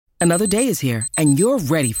Another day is here, and you're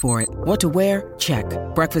ready for it. What to wear? Check.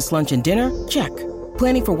 Breakfast, lunch, and dinner? Check.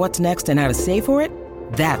 Planning for what's next and how to save for it?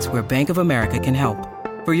 That's where Bank of America can help.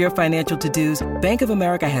 For your financial to-dos, Bank of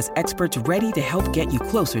America has experts ready to help get you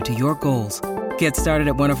closer to your goals. Get started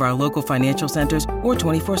at one of our local financial centers or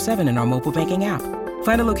 24/7 in our mobile banking app.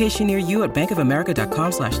 Find a location near you at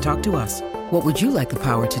bankofamerica.com/talktous. What would you like the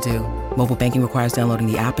power to do? Mobile banking requires downloading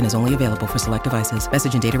the app and is only available for select devices.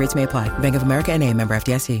 Message and data rates may apply. Bank of America N.A., member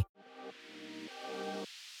FDIC.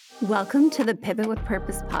 Welcome to the Pivot with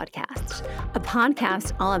Purpose podcast, a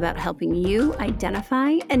podcast all about helping you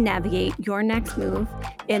identify and navigate your next move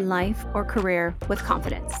in life or career with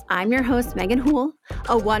confidence. I'm your host, Megan Houle,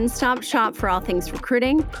 a one-stop shop for all things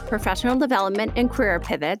recruiting, professional development, and career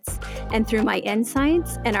pivots. And through my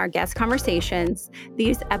insights and our guest conversations,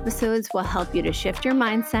 these episodes will help you to shift your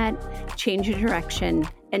mindset, change your direction,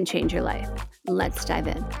 and change your life. Let's dive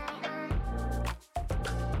in.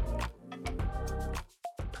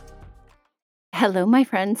 Hello, my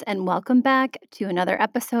friends, and welcome back to another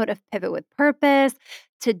episode of Pivot with Purpose.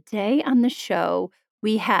 Today on the show,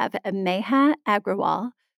 we have Meha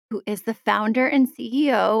Agrawal, who is the founder and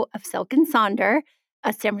CEO of Silk & Sonder,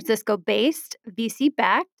 a San Francisco-based,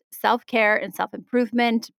 VC-backed self-care and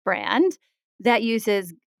self-improvement brand that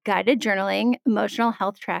uses guided journaling, emotional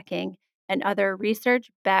health tracking, and other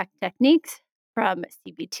research-backed techniques from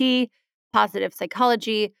CBT, positive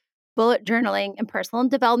psychology, bullet journaling, and personal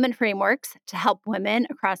development frameworks to help women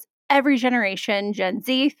across every generation, Gen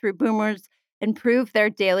Z through boomers, improve their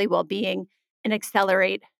daily well-being and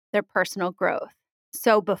accelerate their personal growth.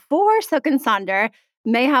 So before Silk & Sonder,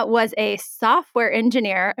 Meha was a software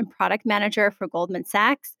engineer and product manager for Goldman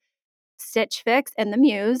Sachs, Stitch Fix, and The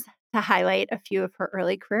Muse, to highlight a few of her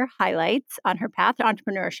early career highlights on her path to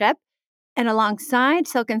entrepreneurship. And alongside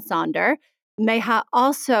Silk & Sonder, Meha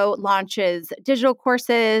also launches digital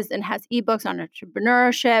courses and has ebooks on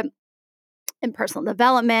entrepreneurship and personal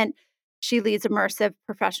development. She leads immersive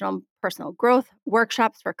professional and personal growth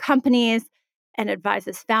workshops for companies and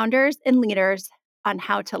advises founders and leaders on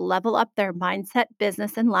how to level up their mindset,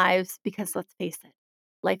 business, and lives, because let's face it,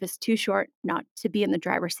 life is too short not to be in the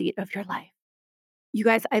driver's seat of your life. You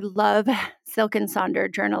guys, I love Silk & Sonder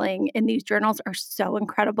journaling, and these journals are so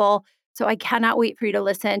incredible. So I cannot wait for you to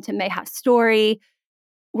listen to Meha's story.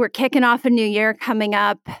 We're kicking off a new year coming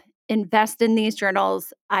up. Invest in these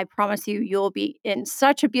journals. I promise you, you'll be in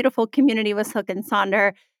such a beautiful community with Silk &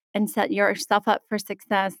 Sonder and set yourself up for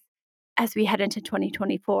success as we head into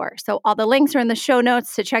 2024. So all the links are in the show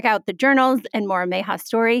notes to check out the journals and more of Meha's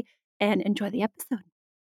story, and enjoy the episode.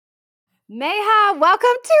 Meha,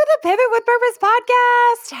 welcome to the Pivot with Purpose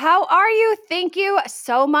podcast. How are you? Thank you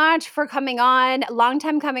so much for coming on. Long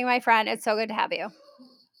time coming, my friend. It's so good to have you.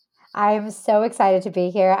 I'm so excited to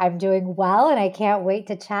be here. I'm doing well, and I can't wait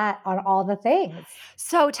to chat on all the things.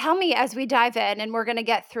 So tell me, as we dive in, and we're going to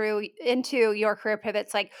get through into your career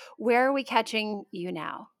pivots, like, where are we catching you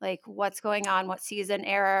now? Like, what's going on? What season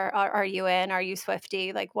era are you in? Are you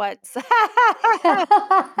Swiftie? Like, what's...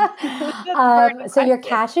 So you're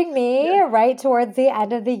catching me right towards the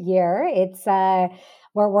end of the year. It's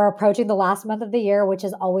we're approaching the last month of the year, which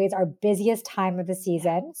is always our busiest time of the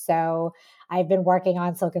season. So I've been working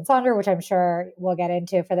on Silk & Sonder, which I'm sure we'll get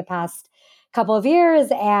into for the past couple of years,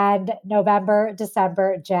 and November,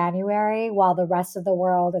 December, January, while the rest of the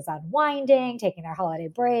world is unwinding, taking their holiday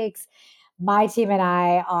breaks. My team and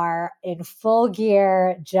I are in full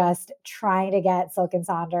gear, just trying to get Silk &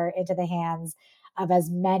 Sonder into the hands of as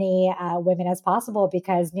many women as possible,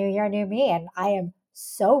 because new year, new me. And I am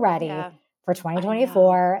so ready for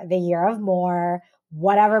 2024, the year of more,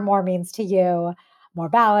 whatever more means to you. More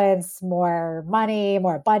balance, more money,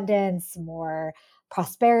 more abundance, more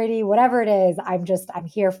prosperity, whatever it is, I'm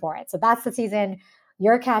here for it. So that's the season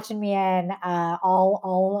you're catching me in,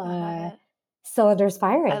 all cylinders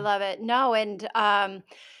firing. I love it. No, and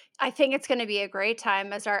I think it's going to be a great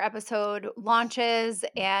time as our episode launches.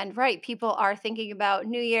 And people are thinking about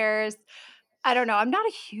New Year's. I don't know. I'm not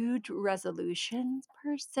a huge resolutions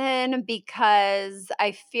person, because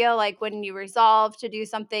I feel like when you resolve to do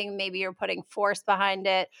something, maybe you're putting force behind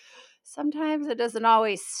it. Sometimes it doesn't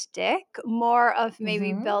always stick. More of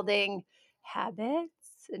maybe building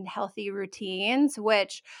habits and healthy routines,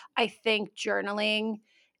 which I think journaling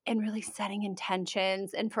and really setting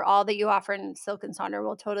intentions, and for all that you offer in Silk & Sonder,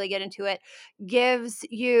 we'll totally get into it, gives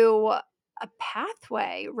you a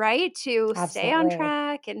pathway, right? To stay on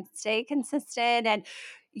track and stay consistent. And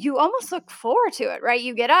you almost look forward to it, right?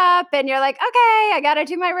 You get up and you're like, okay, I got to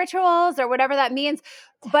do my rituals or whatever that means.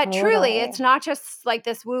 But truly, it's Totally. not just like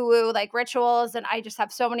this woo woo, like rituals. And I just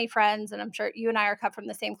have so many friends, and I'm sure you and I are cut from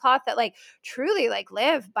the same cloth, that like truly like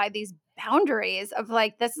live by these boundaries of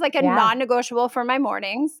like, this is like a Yeah, non negotiable for my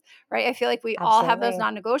mornings, right? I feel like we all have those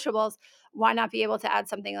absolutely. non negotiables. Why not be able to add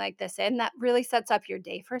something like this in that really sets up your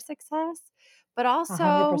day for success? But also,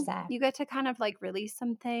 100%. you get to kind of like release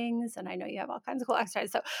some things. And I know you have all kinds of cool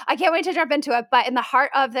exercises. So I can't wait to jump into it. But in the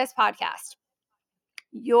heart of this podcast,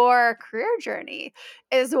 your career journey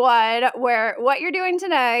is one where what you're doing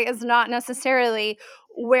today is not necessarily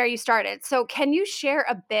where you started. So, can you share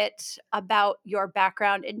a bit about your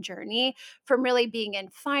background and journey from really being in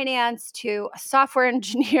finance to a software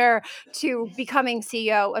engineer to becoming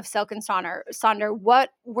CEO of Silk and Sonder? What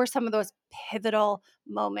were some of those pivotal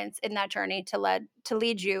moments in that journey to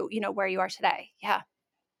lead you, where you are today? Yeah. Yeah.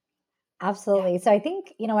 Absolutely. So I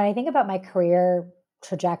think, when I think about my career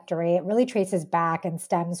trajectory, it really traces back and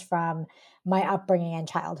stems from my upbringing and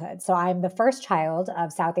childhood. So I'm the first child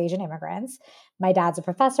of South Asian immigrants. My dad's a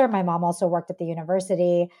professor. My mom also worked at the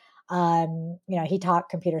university. He taught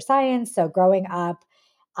computer science. So growing up,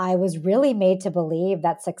 I was really made to believe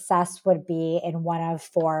that success would be in one of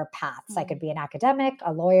four paths. I could be an academic,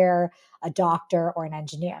 a lawyer, a doctor, or an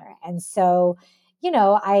engineer. And so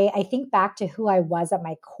I think back to who I was at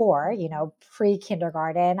my core, pre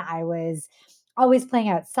kindergarten. I was always playing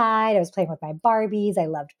outside. I was playing with my Barbies. I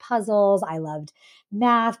loved puzzles. I loved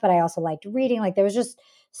math, but I also liked reading. Like there was just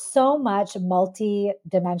so much multi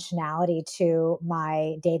dimensionality to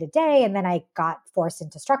my day to day. And then I got forced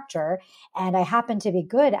into structure and I happened to be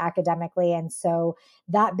good academically. And so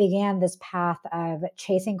that began this path of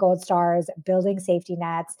chasing gold stars, building safety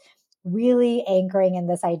nets, really anchoring in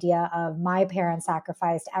this idea of my parents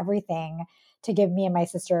sacrificed everything to give me and my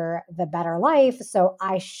sister the better life. So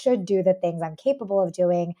I should do the things I'm capable of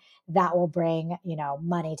doing that will bring,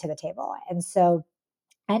 money to the table. And so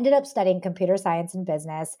I ended up studying computer science and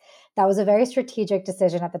business. That was a very strategic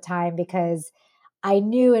decision at the time because I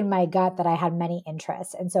knew in my gut that I had many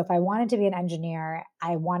interests. And so if I wanted to be an engineer,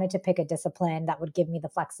 I wanted to pick a discipline that would give me the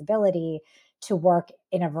flexibility to work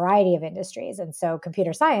in a variety of industries. And so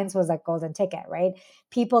computer science was like golden ticket, right?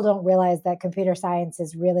 People don't realize that computer science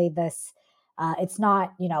is really this it's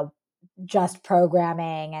not, just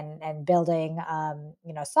programming and building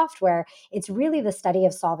software. It's really the study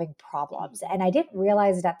of solving problems. And I didn't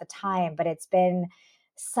realize it at the time, but it's been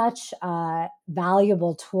such a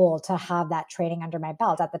valuable tool to have that training under my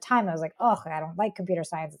belt. At the time, I was like, oh, I don't like computer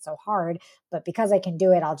science. It's so hard. But because I can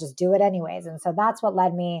do it, I'll just do it anyways. And so that's what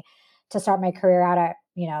led me to start my career out at,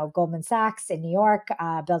 Goldman Sachs in New York,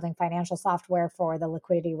 building financial software for the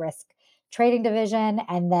liquidity risk trading division,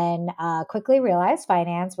 and then quickly realized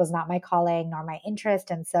finance was not my calling nor my interest.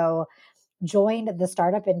 And so joined the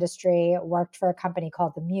startup industry, worked for a company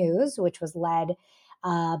called The Muse, which was led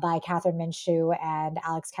by Catherine Minshew and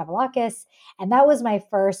Alex Kavalakis. And that was my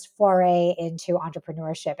first foray into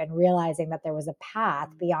entrepreneurship and realizing that there was a path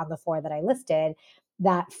beyond the four that I listed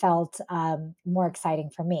that felt more exciting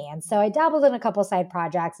for me. And so I dabbled in a couple side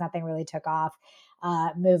projects, nothing really took off.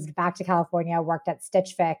 Moved back to California, worked at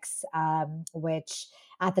Stitch Fix, which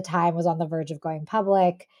at the time was on the verge of going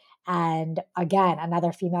public. And again,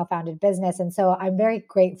 another female founded business. And so I'm very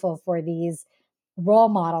grateful for these role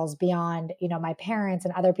models beyond, my parents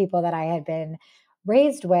and other people that I had been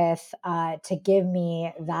raised with to give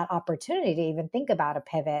me that opportunity to even think about a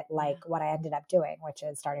pivot like what I ended up doing, which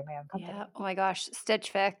is starting my own Yeah. company. Oh my gosh.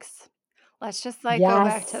 Stitch Fix. Let's just like go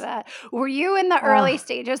back to Yes. that. Were you in the early Uh,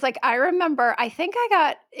 stages? Like I remember, I think I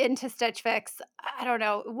got into Stitch Fix. I don't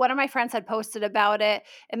know. One of my friends had posted about it,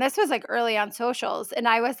 and this was like early on socials. And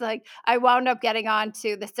I was like, I wound up getting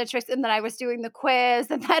onto the Stitch Fix, and then I was doing the quiz,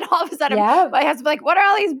 and then all of a sudden, yeah. my husband's like, "What are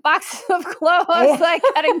all these boxes of clothes Yeah. like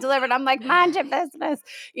getting delivered?" I'm like, "Mind your business."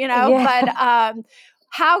 But Yeah.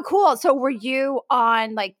 how cool. So were you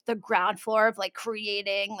on like the ground floor of like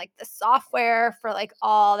creating like the software for like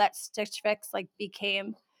all that Stitch Fix like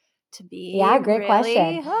became to be Yeah, great question.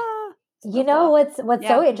 really? Ah, You so know cool. what's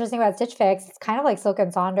so Yeah. interesting about Stitch Fix? It's kind of like Silk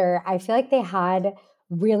and Sonder. I feel like they had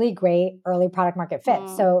really great early product market fit.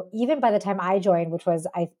 Mm, So even by the time I joined, which was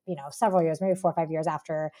several years, maybe 4 or 5 years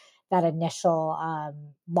after that initial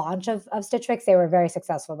launch of Stitch Fix, they were very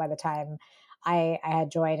successful by the time I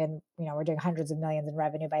had joined, and we're doing hundreds of millions in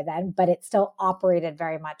revenue by then. But it still operated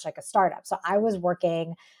very much like a startup. So I was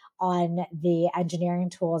working on the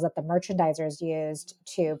engineering tools that the merchandisers used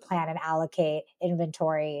to plan and allocate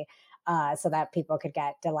inventory so that people could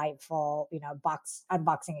get delightful, box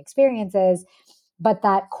unboxing experiences. but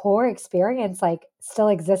that core experience like still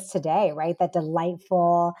exists today, right? That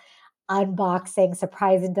delightful unboxing,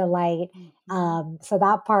 surprise and delight. So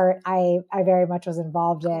that part I very much was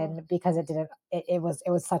involved Cool. in because it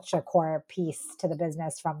was such a core piece to the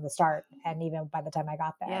business from the start and even by the time I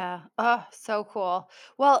got there. Yeah. Oh, so cool.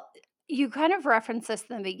 Well, you kind of referenced this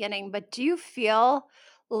in the beginning, but do you feel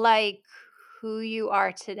like who you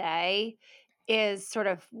are today is sort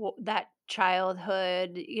of that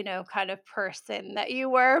childhood, kind of person that you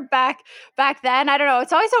were back then? I don't know.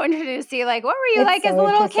 It's always so interesting to see like what were you It's like as so a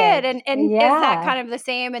little kid, interesting. and is that Yeah. kind of the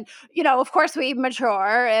same? And of course we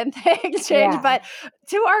mature and things change, Yeah. but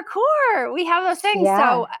to our core, we have those things. Yeah.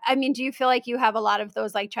 So, I mean, do you feel like you have a lot of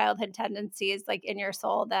those like childhood tendencies like in your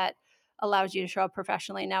soul that allows you to show up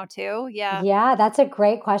professionally now too? Yeah. Yeah, that's a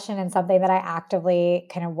great question and something that I actively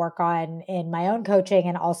kind of work on in my own coaching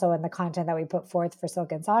and also in the content that we put forth for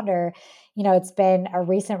Silk and Sonder. It's been a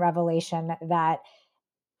recent revelation that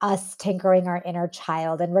us tinkering our inner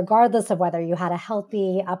child, and regardless of whether you had a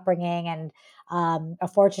healthy upbringing and a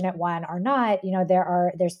fortunate one or not,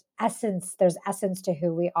 there's essence to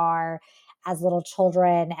who we are as little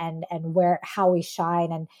children and where how we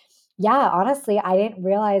shine. And yeah, honestly, I didn't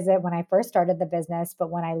realize it when I first started the business, but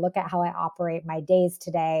when I look at how I operate my days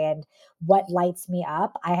today and what lights me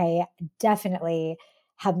up, I definitely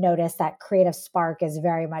have noticed that creative spark is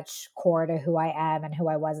very much core to who I am and who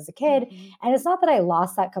I was as a kid. Mhm. And it's not that I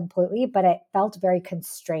lost that completely, but it felt very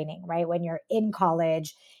constraining, right? When you're in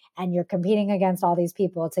college and you're competing against all these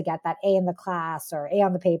people to get that A in the class or A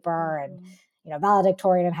on the paper and, Mhm.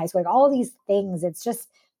 valedictorian in high school, like all these things,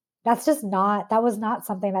 that was not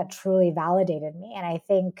something that truly validated me. And I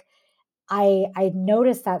think I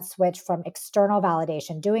noticed that switch from external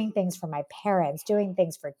validation, doing things for my parents, doing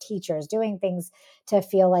things for teachers, doing things to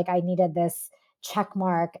feel like I needed this check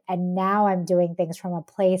mark. And now I'm doing things from a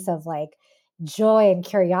place of like joy and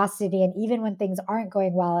curiosity. And even when things aren't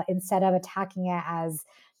going well, instead of attacking it as,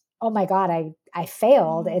 oh my God, I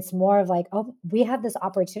failed, Mm. it's more of like, oh, we have this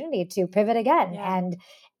opportunity to pivot again Yeah. and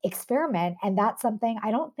experiment. And that's something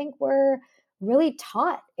I don't think we're really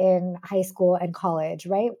taught in high school and college,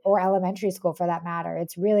 right? Or elementary school for that matter.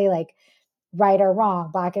 It's really like right or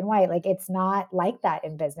wrong, black and white. Like it's not like that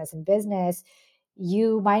in business. In business,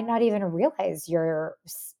 you might not even realize you're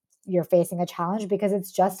facing a challenge because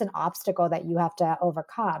it's just an obstacle that you have to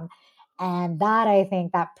overcome. And that I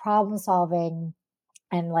think that problem solving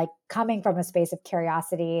and like coming from a space of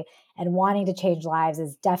curiosity and wanting to change lives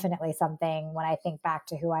is definitely something when I think back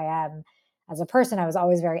to who I am as a person. I was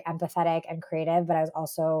always very empathetic and creative, but I was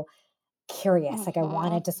also curious. Like I Mhm.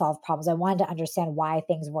 wanted to solve problems. I wanted to understand why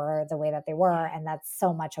things were the way that they were. Yeah. And that's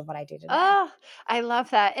so much of what I do today. Oh, I love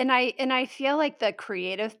that. And I feel like the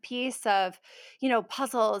creative piece of,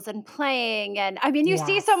 puzzles and playing, and I mean you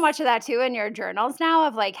see so Yes. much of that too in your journals now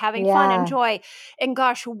of like having fun and Yeah. joy. And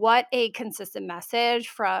gosh, what a consistent message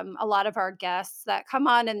from a lot of our guests that come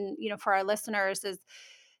on, and for our listeners is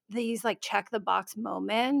these like check the box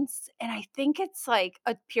moments. And I think it's like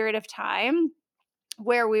a period of time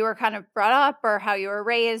where we were kind of brought up, or how you were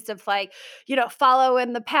raised of like, follow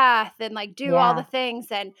in the path and like do all the Yeah.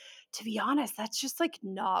 things. And to be honest, that's just like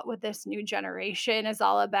not what this new generation is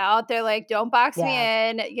all about. They're like, don't box me Yeah.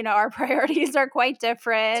 in. Our priorities are quite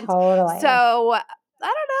different. Totally. So I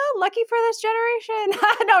don't know, lucky for this generation.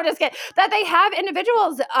 No, just kidding. That they have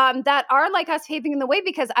individuals that are like us paving the way,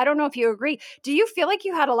 because I don't know if you agree. Do you feel like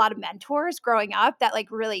you had a lot of mentors growing up that like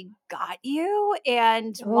really got you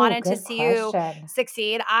and Oh, wanted to good see you question.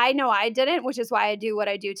 succeed? I know I didn't, which is why I do what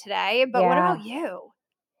I do today. But what about Yeah. you?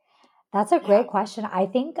 That's a Yeah. great question. I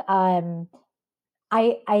think I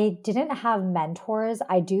didn't have mentors.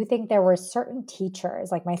 I do think there were certain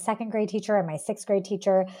teachers, like my second grade teacher and my sixth grade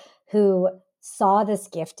teacher, who saw this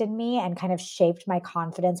gift in me and kind of shaped my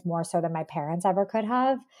confidence more so than my parents ever could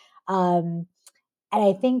have. Um, and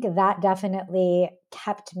I think that definitely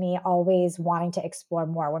kept me always wanting to explore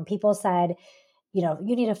more. When people said, you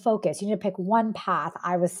need to focus, you need to pick one path,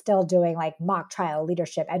 I was still doing like mock trial,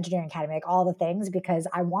 leadership, engineering academy, like all the things because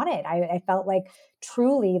I felt like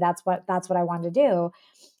truly that's what I wanted to do.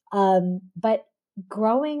 But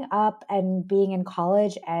growing up and being in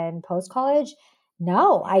college and post college,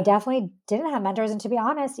 no, I Yeah. definitely didn't have mentors. And to be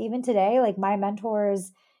honest, even today, like my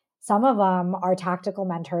mentors, some of them are tactical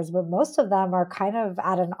mentors, but most of them are kind of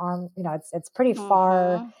at an arm, it's pretty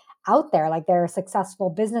far Mhm. out there. Like they're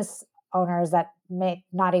successful business owners that may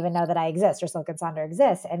not even know that I exist or Silicon Sonder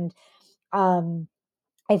exists. And um,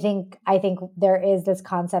 I think there is this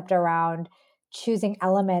concept around choosing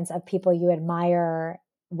elements of people you admire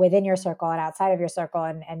within your circle and outside of your circle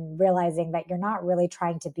and realizing that you're not really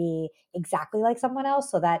trying to be exactly like someone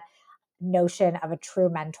else so that notion of a true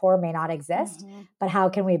mentor may not exist, Mhm. but how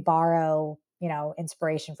can we borrow,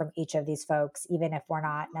 inspiration from each of these folks, even if we're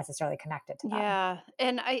not necessarily connected to them? Yeah.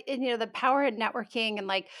 And the power of networking and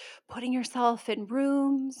like putting yourself in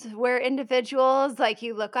rooms where individuals like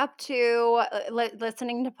you look up to,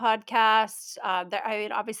 listening to podcasts. I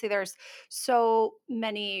mean, obviously, there's so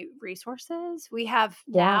many resources we have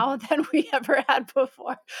Yeah, now than we ever had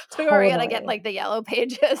before. We were going to get totally. like the yellow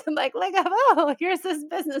pages and like, look up, oh, here's this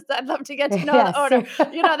business. I'd love to get to know the Yes.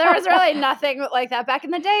 owner. There was really nothing like that back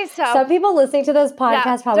in the day. So, Some people listening to this yeah,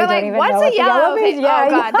 podcast probably they're don't like, even know "What's a what the yellow yellow page. page?" Oh Yeah,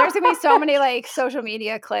 god, there's gonna be so yeah. many, like, social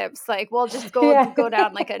media clips, like, we'll just go Yeah. go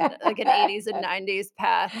down like an '80s and '90s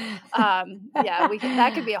path. Yeah,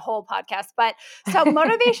 that could be a whole podcast, but so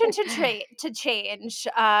motivation to change,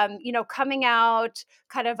 coming out,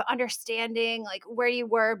 kind of understanding, like, where you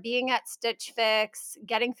were, being at Stitch Fix,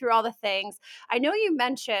 getting through all the things. I know you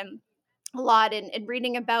mentioned a lot in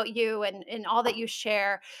reading about you and all that you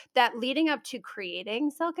share that leading up to creating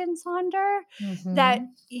Silk and Sonder, that Hmm.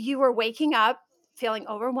 you were waking up feeling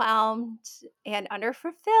overwhelmed and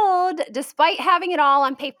underfulfilled despite having it all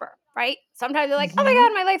on paper, right? Sometimes you're like, oh my Hmm.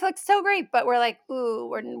 God, my life looks so great. But we're like, ooh,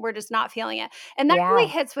 we're just not feeling it. And that really Yeah.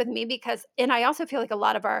 hits with me because, and I also feel like a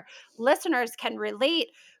lot of our listeners can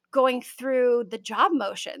relate going through the job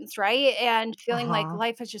motions, right? And feeling like Uh-huh.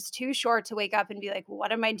 life is just too short to wake up and be like,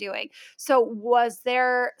 what am I doing? So, was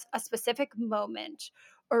there a specific moment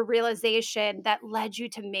or realization that led you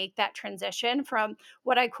to make that transition from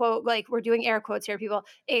what I quote, like we're doing air quotes here, people,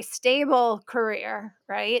 a stable career,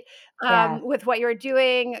 right? Yeah. With what you're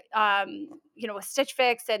doing, with Stitch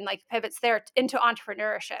Fix and like pivots there into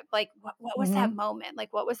entrepreneurship. Like, what was that Hmm. moment?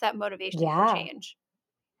 Like, what was that motivation for Yeah. change?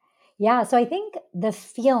 Yeah. So I think the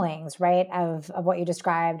feelings, right, of what you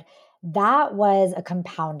described, that was a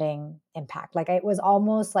compounding impact. Like it was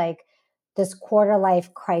almost like this quarter life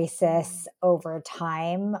Mm. crisis over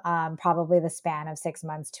time, probably the span of 6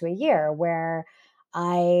 months to a year, where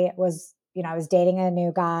I was dating a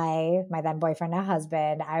new guy, my then boyfriend, now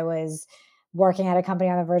husband. I was working at a company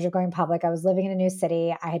on the verge of going public. I was living in a new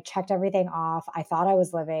city. I had checked everything off. I thought I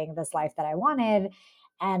was living this life that I wanted,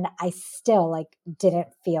 and I still like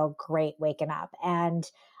didn't feel great waking up. And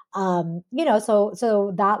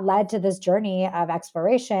so that led to this journey of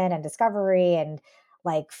exploration and discovery and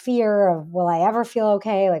like fear of, will I ever feel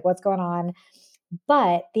okay? Like what's going on?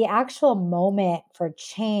 But the actual moment for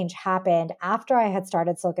change happened after I had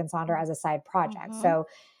started Silk and Sonder as a side project. Mm-hmm. So,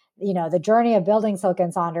 the journey of building Silk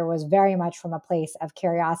and Sonder was very much from a place of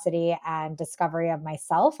curiosity and discovery of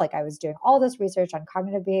myself. Like I was doing all this research on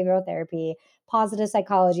cognitive behavioral therapy, positive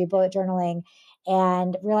psychology, bullet journaling,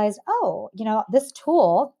 and realized, oh, this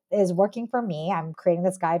tool is working for me. I'm creating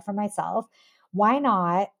this guide for myself. Why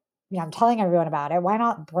not? I'm telling everyone about it. Why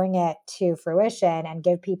not bring it to fruition and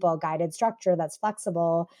give people a guided structure that's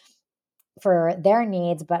flexible for their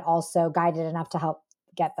needs, but also guided enough to help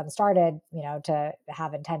get them started, to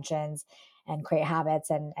have intentions and create habits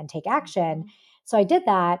and take action. Mhm. So I did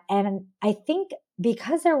that. And I think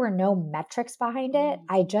because there were no metrics behind it, Mm.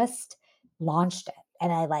 I just launched it.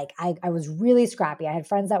 And I was really scrappy. I had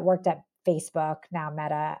friends that worked at Facebook, now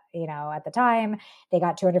Meta, at the time, they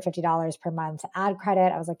got $250 per month ad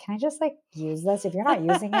credit. I was like, can I just like use this? If you're not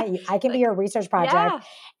using it, I can be Like, your research project. yeah.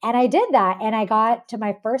 And I did that. And I got to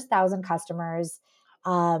my first 1,000 customers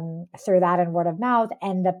through that and word of mouth.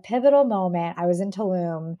 And the pivotal moment, I was in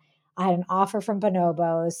Tulum. I had an offer from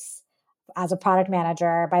Bonobos as a product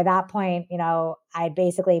manager. By that point, I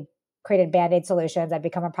basically created Band-Aid solutions. I'd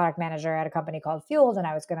become a product manager at a company called Fueled, and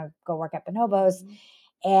I was going to go work at Bonobos. Mhm.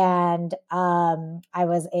 And I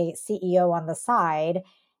was a CEO on the side.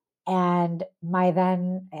 And my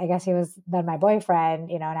then, I guess he was then my boyfriend,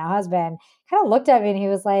 now husband, kind of looked at me and he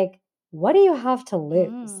was like, what do you have to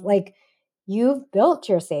lose? Mm. Like, you've built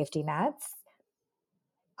your safety nets.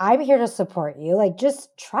 I'm here to support you. Like,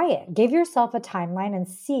 just try it. Give yourself a timeline and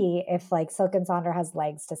see if like Silk and Sonder has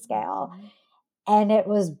legs to scale. Mhm. And it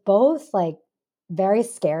was both like very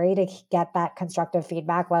scary to get that constructive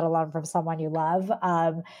feedback, let alone from someone you love.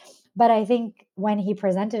 But I think when he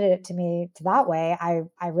presented it to me to that way,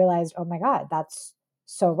 I realized, oh my God, that's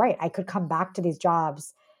so right. I could come back to these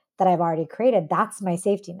jobs that I've already created. That's my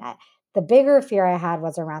safety net. The bigger fear I had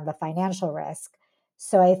was around the financial risk.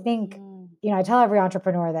 So I think, Mm. I tell every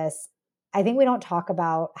entrepreneur this. I think we don't talk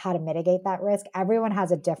about how to mitigate that risk. Everyone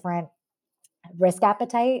has a different risk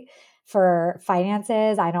appetite for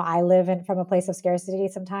finances. I know I live from a place of scarcity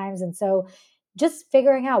sometimes. And so just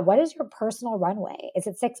figuring out, what is your personal runway? Is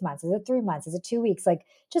it 6 months? Is it 3 months? Is it 2 weeks? Like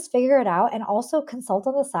just figure it out and also consult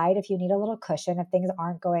on the side if you need a little cushion, if things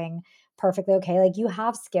aren't going perfectly okay. Like you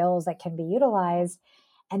have skills that can be utilized.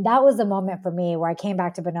 And that was the moment for me where I came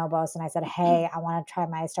back to Bonobos and I said, hey, I want to try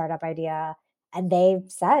my startup idea. And they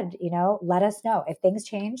said, let us know. If things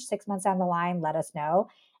change 6 months down the line, let us know.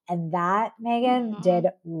 And that, Megan, did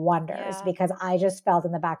wonders because I just felt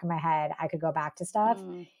in the back of my head I could go back to stuff.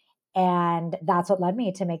 And that's what led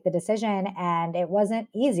me to make the decision. And it wasn't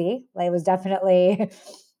easy. Like, it was definitely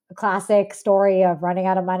a classic story of running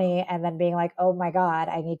out of money and then being like, oh my God,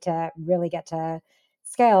 I need to really get to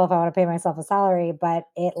scale if I want to pay myself a salary. But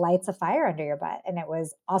it lights a fire under your butt. And it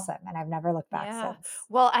was awesome. And I've never looked back since.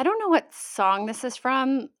 Well, I don't know what song this is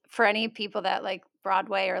from for any people that like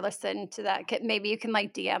Broadway or listen to that. Maybe you can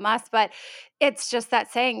like DM us, but it's just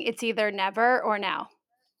that saying, it's either never or now.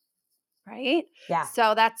 Right? Yeah.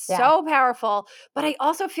 So that's so powerful. But I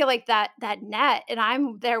also feel like that net, and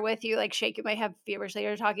I'm there with you, like shaking my head feverishly.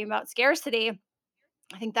 You're talking about scarcity.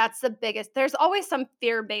 I think that's the biggest. There's always some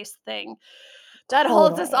fear-based thing that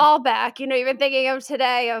holds us all back. Even thinking of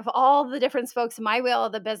today of all the different spokes in my wheel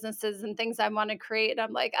of the businesses and things I want to create. And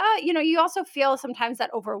I'm like, you also feel sometimes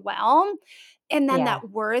that overwhelm. And then that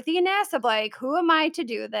worthiness of like, who am I to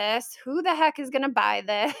do this? Who the heck is going to buy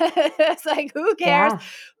this? Like, who cares?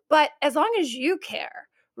 But as long as you care,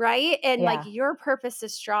 right? And like your purpose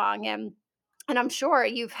is strong. And I'm sure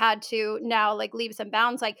you've had to now like leaps and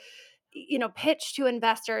bounds, like, pitch to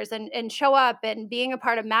investors and show up and being a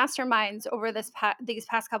part of masterminds over these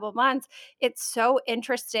past couple of months. It's so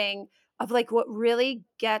interesting of like what really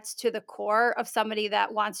gets to the core of somebody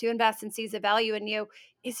that wants to invest and sees the value in you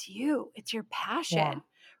is you. It's your passion,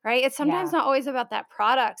 right? It's sometimes not always about that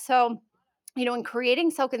product. So, in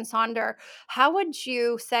creating Silk and Sonder, how would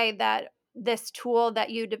you say that this tool that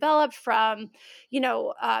you developed from,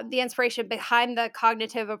 the inspiration behind the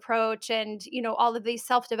cognitive approach and, all of these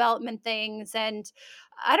self-development things. And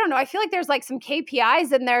I don't know, I feel like there's like some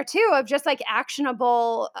KPIs in there too of just like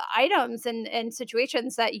actionable items and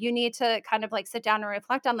situations that you need to kind of like sit down and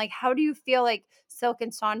reflect on. Like, how do you feel like Silk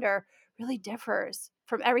and Sonder really differs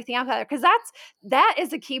from everything out there? Because that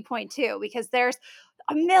is a key point too, because there's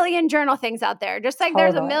a million journal things out there, just like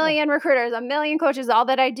there's a million recruiters, a million coaches, all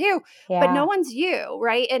that I do, but no one's you,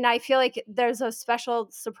 right? And I feel like there's those special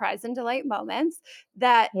surprise and delight moments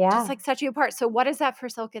that just like set you apart. So what is that for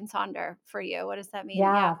Silk and Sonder for you? What does that mean?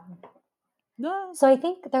 So I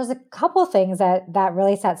think there's a couple things that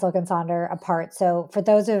really set Silk and Sonder apart. So for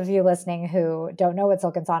those of you listening who don't know what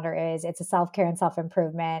Silk and Sonder is, it's a self-care and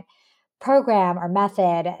self-improvement program or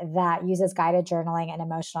method that uses guided journaling and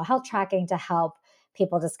emotional health tracking to help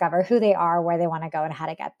people discover who they are, where they want to go, and how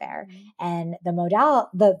to get there. And the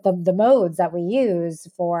modes that we use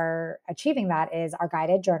for achieving that is our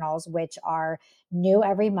guided journals, which are new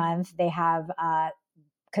every month. They have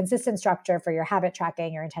consistent structure for your habit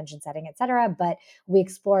tracking, your intention setting, et cetera, but we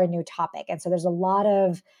explore a new topic. And so there's a lot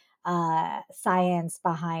of science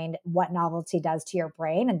behind what novelty does to your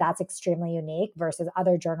brain. And that's extremely unique versus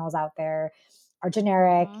other journals out there are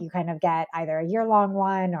generic. You kind of get either a year-long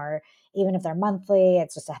one, or even if they're monthly,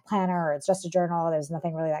 it's just a planner or it's just a journal. There's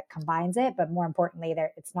nothing really that combines it. But more importantly,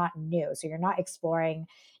 it's not new. So you're not exploring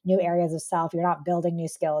new areas of self. You're not building new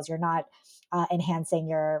skills. You're not enhancing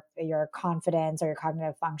your confidence or your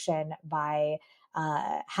cognitive function by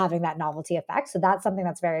having that novelty effect. So that's something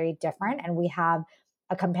that's very different. And we have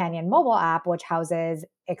a companion mobile app which houses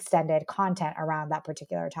extended content around that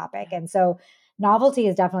particular topic. And so novelty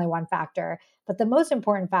is definitely one factor. But the most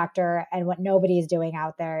important factor, and what nobody is doing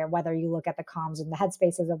out there, whether you look at the Calms and the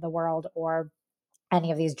Headspaces of the world or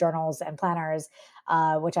any of these journals and planners,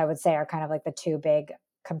 which I would say are kind of like the two big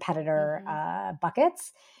competitor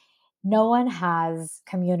buckets, no one has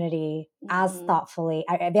community as thoughtfully.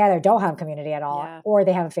 They either don't have community at all, or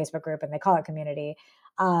they have a Facebook group and they call it community.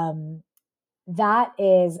 That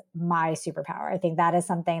is my superpower. I think that is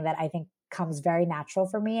something that I think comes very natural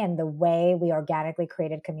for me. And the way we organically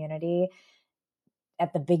created community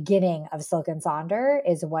at the beginning of Silk and Sonder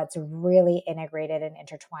is what's really integrated and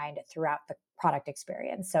intertwined throughout the product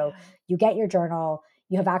experience. So you get your journal,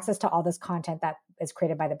 you have access to all this content that is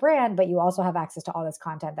created by the brand, but you also have access to all this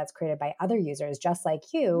content that's created by other users just like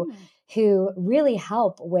you, who really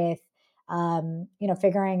help with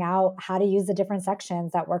figuring out how to use the different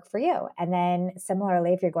sections that work for you. And then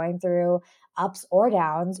similarly, if you're going through ups or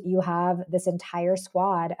downs, you have this entire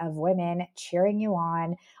squad of women cheering you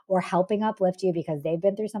on or helping uplift you because they've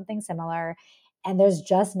been through something similar. And there's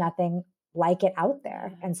just nothing like it out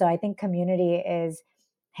there. And so I think community is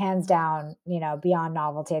hands down, beyond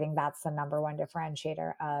novelty. I think that's the number one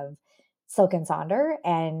differentiator of Silk and Sonder,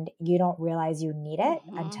 and you don't realize you need it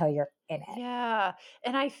until you're in it. Yeah.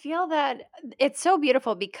 And I feel that it's so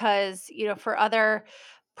beautiful because, for other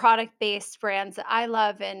product-based brands that I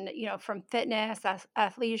love, and, from fitness,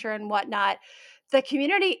 athleisure and whatnot, the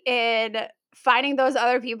community in finding those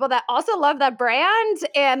other people that also love that brand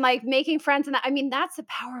and like making friends. And that, I mean, that's the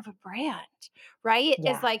power of a brand, right? Is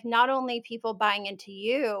Yeah. like not only people buying into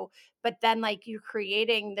you, but then like you're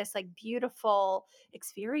creating this like beautiful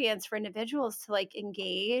experience for individuals to like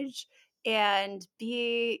engage and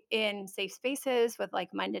be in safe spaces with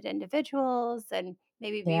like-minded individuals and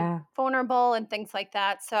maybe be Yeah. vulnerable and things like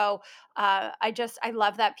that. So I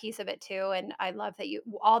love that piece of it too, and I love that you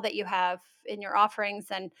all that you have in your offerings.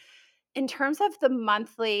 And in terms of the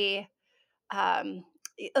monthly, um,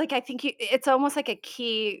 like I think it's almost like a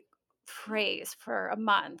key phrase for a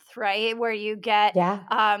month, right? Where you get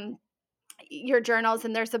Yeah. your journals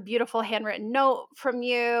and there's a beautiful handwritten note from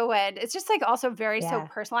you, and it's just like also very so Yeah.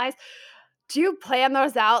 personalized. Do you plan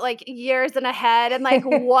those out like years in ahead? And like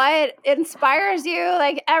what inspires you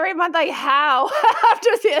like every month? Like how?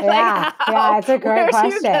 Just like Yeah. how? Yeah. It's a great Where do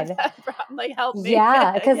you get question. that from? Like help me.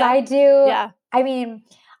 Yeah. Because Yeah. Yeah. I mean,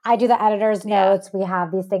 I do the editor's Yeah. notes. We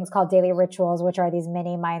have these things called daily rituals, which are these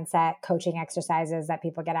mini mindset coaching exercises that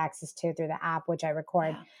people get access to through the app, which I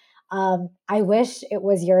record. Yeah. I wish it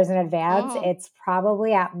was years in advance. Mm. It's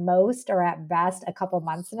probably at most or at best a couple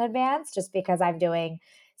months in advance, just because I'm doing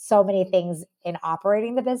so many things in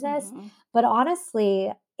operating the business. Mm-hmm. But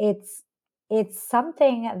honestly, it's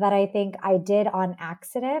something that I think I did on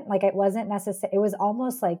accident. Like it wasn't necessary. It was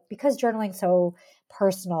almost like because journaling's so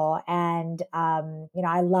personal, and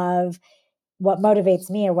I love what motivates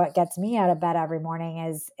me or what gets me out of bed every morning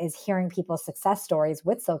is hearing people's success stories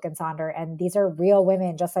with Silk and Sonder. And these are real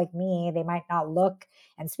women just like me. They might not look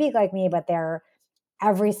and speak like me, but they're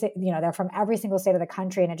from every single state of the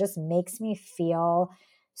country, and it just makes me feel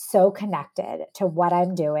so connected to what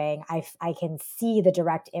I'm doing. I can see the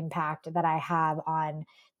direct impact that I have on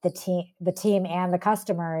the team and the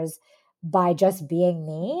customers by just being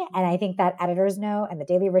me. And I think that editor's note and the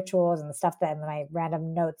daily rituals and the stuff that in my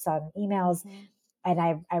random notes on emails, Mm-hmm.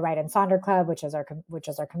 and I write in Sonder Club, which is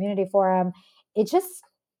our community forum. It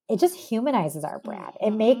just humanizes our brand. It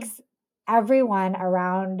Mm-hmm. makes everyone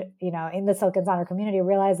around, in the Silk and Sonder community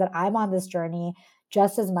realize that I'm on this journey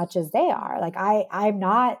just as much as they are. Like I'm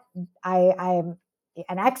an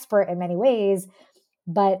expert in many ways,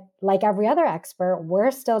 but like every other expert, we're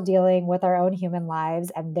still dealing with our own human lives,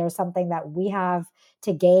 and there's something that we have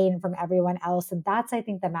to gain from everyone else. And that's, I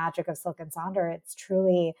think, the magic of Silk and Sonder. It's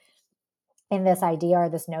truly in this idea or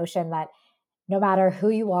this notion that no matter who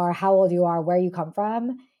you are, how old you are, where you come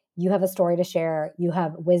from, you have a story to share, you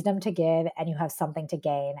have wisdom to give, and you have something to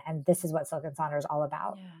gain. And this is what Silk and Sonder is all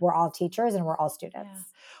about. Yeah. We're all teachers and we're all Yeah. students.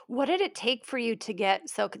 What did it take for you to get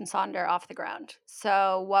Silk and Sonder off the ground?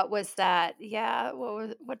 So what was that? Yeah.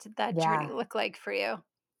 What did that journey Yeah. look like for you?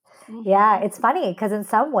 Yeah, Mm-hmm. it's funny because in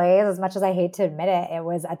some ways, as much as I hate to admit it, it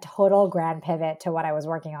was a total grand pivot to what I was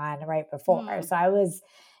working on right before. Mm. So I was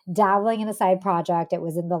dabbling in a side project. It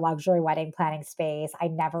was in the luxury wedding planning space. I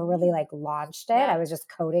never really like launched it. I Yeah. was just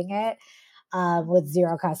coding it with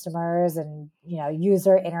zero customers and,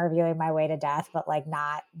 user interviewing my way to death, but like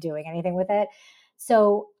not doing anything with it.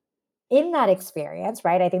 So in that experience,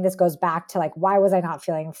 right, I think this goes back to like, why was I not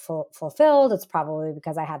feeling fulfilled? It's probably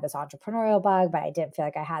because I had this entrepreneurial bug, but I didn't feel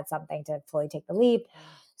like I had something to fully take the leap. Yeah.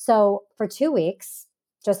 So for 2 weeks,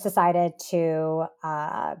 just decided to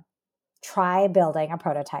try building a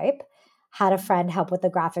prototype, had a friend help with the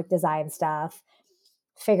graphic design stuff,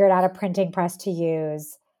 figured out a printing press to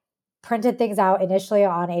use, printed things out initially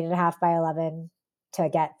on 8.5 by 11 to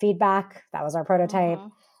get feedback. That was our prototype.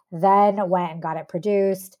 Mm-hmm. Then went and got it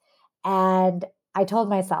produced. And I told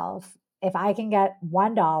myself, if I can get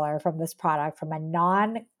 $1 from this product from a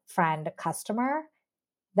non-friend customer,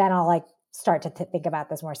 then I'll like start to think about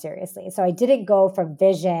this more seriously. So I didn't go from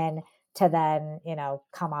vision to then,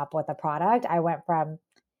 come up with a product. I went from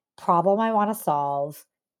problem I want to solve,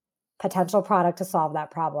 potential product to solve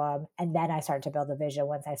that problem. And then I started to build a vision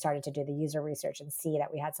once I started to do the user research and see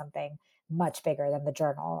that we had something much bigger than the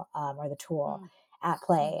journal or the tool at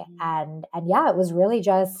play. Mm-hmm. And yeah, it was really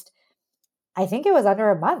just, I think it was under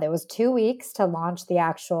a month. It was 2 weeks to launch the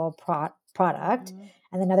actual product Mm-hmm.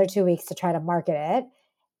 and another 2 weeks to try to market it.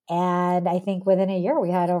 And I think within a year, we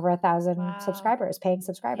had over 1,000 Wow. subscribers, paying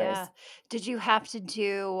subscribers. Yeah. Did you have to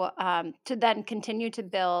do to then continue to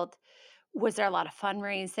build? Was there a lot of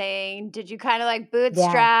fundraising? Did you kind of like Yeah.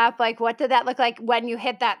 bootstrap? Like, what did that look like when you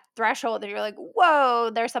hit that threshold and you're like, whoa,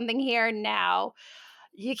 there's something here now?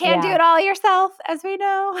 You can't do Yeah. it all yourself, as we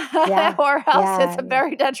know, Yeah. or else it's Yeah. a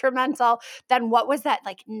very detrimental. Then what was that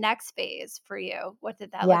like next phase for you? What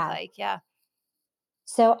did that look Yeah. like? Yeah.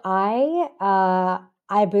 So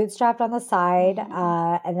I bootstrapped on the side,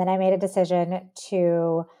 Mm-hmm. and then I made a decision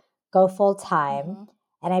to go full time. Mm-hmm.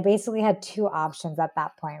 And I basically had two options at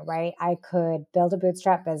that point, right? I could build a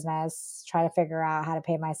bootstrap business, try to figure out how to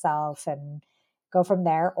pay myself and go from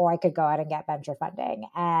there, or I could go out and get venture funding.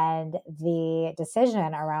 And the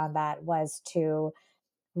decision around that was to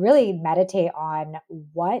really meditate on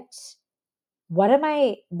what am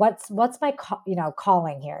I what's my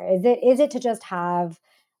calling here? Is it to just have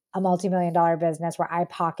a multi-million dollar business where I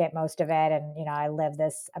pocket most of it and I live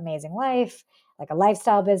this amazing life, like a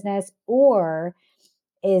lifestyle business, or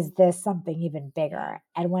is this something even Yeah. bigger?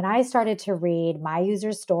 And when I started to read my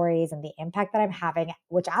users' stories and the impact that I'm having,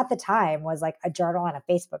 which at the time was like a journal and a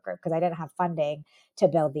Facebook group because I didn't have funding to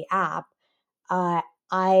build the app, uh,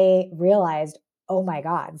 I realized, oh my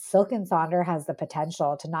God, Silk and Sonder has the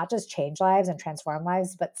potential to not just change lives and transform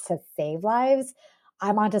lives, but to save lives.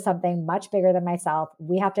 I'm onto something much bigger than myself.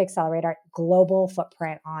 We have to accelerate our global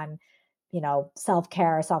footprint on,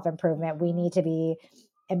 self-care, self-improvement. We Mm-hmm. need to be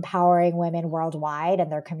empowering women worldwide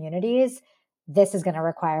and their communities. This is going to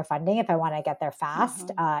require funding if I want to get there fast,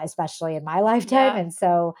 Mm-hmm. especially in my lifetime. Yeah. And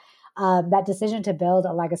so that decision to build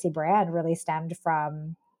a legacy brand really stemmed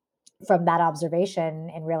from that observation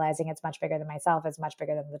and realizing it's much bigger than myself, it's much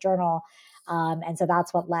bigger than the journal. And so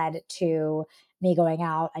that's what led to me going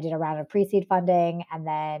out. I did a round of pre-seed funding, and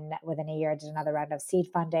then within a year, I did another round of seed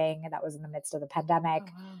funding. That was in the midst of the Oh, pandemic.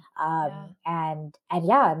 wow. Yeah. And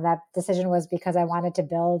yeah, and that decision was because I wanted to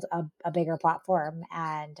build a bigger platform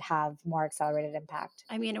and have more accelerated impact.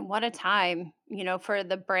 I mean, and what a time, for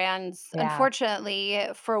the brands. Yeah. Unfortunately,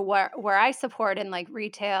 for where I support in like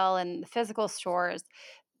retail and physical stores,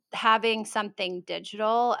 having something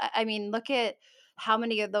digital. I mean, look at how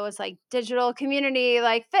many of those like digital community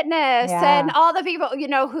like fitness and Yeah. all the people,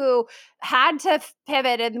 who had to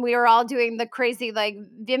pivot, and we were all doing the crazy like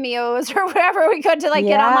Vimeos or whatever we could to like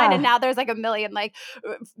get online, and Yeah. now there's like a million like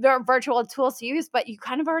there are virtual tools to use, but you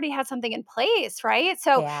kind of already had something in place, right?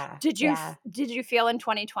 So Yeah. did you Yeah. did you feel in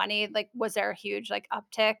 2020 like was there a huge like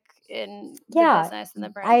uptick in the Yeah. business and the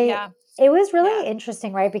brand? I Yeah. It was really Yeah.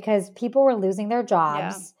 interesting, right? Because people were losing their Yeah.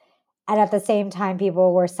 jobs, and at the same time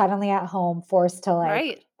people were suddenly at home forced to like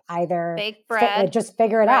Right. either Bake like bread. just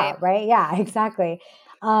figure it Right. out, right? Yeah, exactly.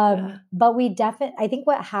 Ugh, But we definitely, I think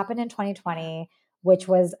what happened in yeah. 2020, which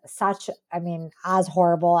was such, I mean, as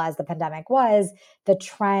horrible as the pandemic was, the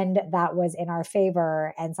trend that was in our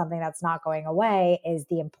favor and something that's not going away is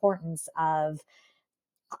the importance of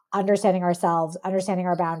understanding ourselves, understanding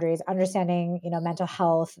our boundaries, understanding, mental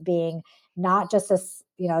health being not just a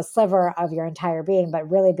sliver of your entire being, but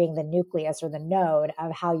really being the nucleus or the node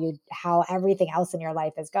of how everything else in your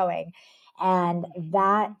life is going. And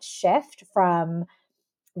that Mhm. shift from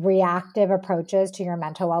reactive approaches to your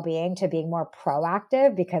mental well-being to being more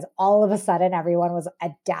proactive, because all of a sudden everyone was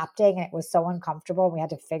adapting and it was so uncomfortable and we had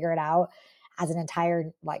to figure it out as an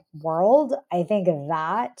entire like world. I think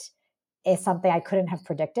that is something I couldn't have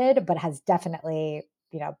predicted, but has definitely,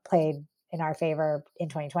 played in our favor in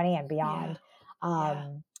 2020 and Yeah. beyond.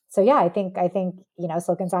 Yeah. So yeah, I think,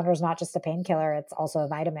 Silk and Sounder is not just a painkiller; it's also a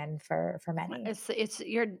vitamin for many. It's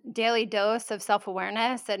your daily dose of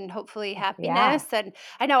self-awareness and hopefully Yeah, happiness. And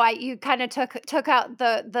I know you kind of took out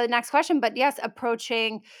the next question, but yes,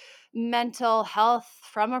 approaching mental health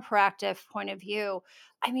from a proactive point of view.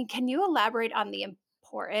 I mean, can you elaborate on the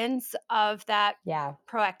importance of that yeah,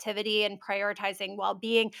 proactivity and prioritizing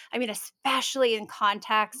well-being? I mean, especially in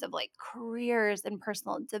context of like careers and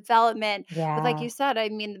personal development with, like yeah, you said, I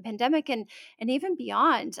mean, the pandemic and even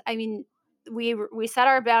beyond. I mean, we set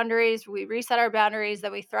our boundaries, we reset our boundaries,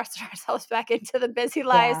 then we thrust ourselves back into the busy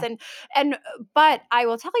lives. yeah, And but I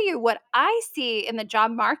will tell you what I see in the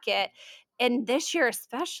job market, and this year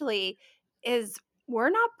especially, is we're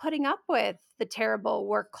not putting up with the terrible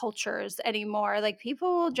work cultures anymore. Like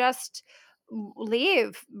people will just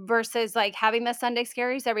leave versus like having the Sunday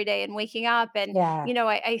scaries every day and waking up. And, yeah,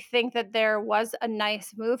 I think that there was a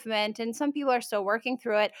nice movement, and some people are still working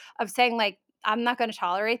through it, of saying, like, I'm not going to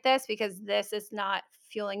tolerate this because this is not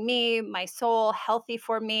fueling me, my soul, healthy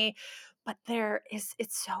for me. But it's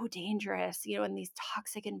so dangerous, in these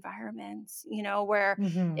toxic environments, where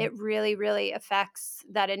hmm, it really, really affects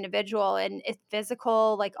that individual, and it's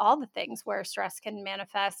physical, like all the things where stress can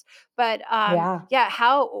manifest. But yeah, yeah,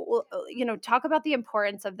 how, talk about the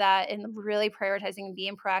importance of that and really prioritizing and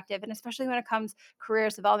being proactive, and especially when it comes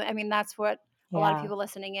careers development. I mean, that's what a lot of yeah, people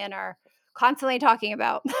listening in are constantly talking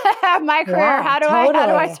about. My career, yeah, how do I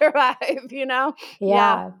totally, survive, Yeah.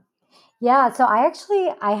 yeah. Yeah, so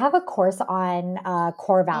I have a course on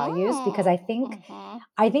core values because Mm, mhm.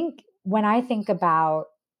 I think when I think about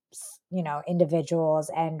individuals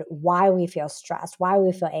and why we feel stressed, why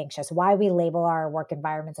we feel anxious, why we label our work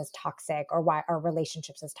environments as toxic or why our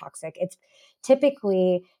relationships as toxic. It's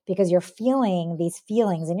typically because you're feeling these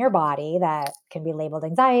feelings in your body that can be labeled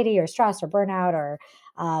anxiety or stress or burnout or,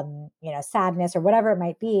 sadness or whatever it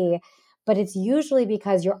might be. But it's usually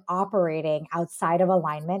because you're operating outside of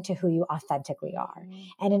alignment to who you authentically are.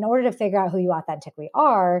 And in order to figure out who you authentically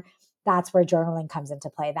are, that's where journaling comes into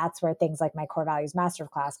play. That's where things like my core values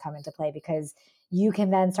masterclass come into play, because you can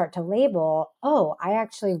then start to label, oh, I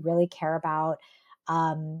actually really care about,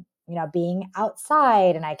 being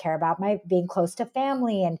outside, and I care about my being close to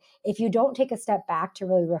family. And if you don't take a step back to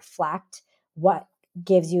really reflect what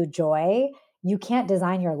gives you joy, you can't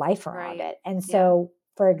design your life around it. And so,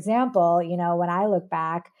 for example, when I look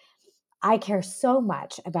back, I care so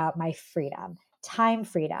much about my freedom, time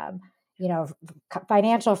freedom,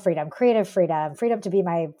 financial freedom, creative freedom, freedom to be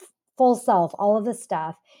my full self, all of this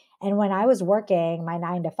stuff. And when I was working my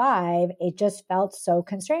 9 to 5, it just felt so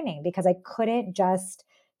constraining because I couldn't just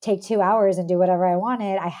take 2 hours and do whatever I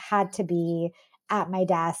wanted. I had to be at my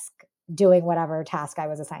desk doing whatever task I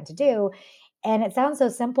was assigned to do. And it sounds so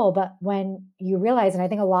simple, but when you realize, and I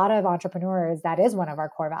think a lot of entrepreneurs, that is one of our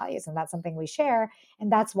core values, and that's something we share.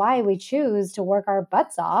 And that's why we choose to work our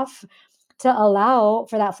butts off to allow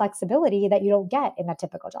for that flexibility that you don't get in a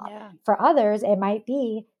typical job. Yeah. For others, it might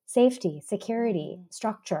be safety, security,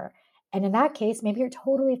 structure. And in that case, maybe you're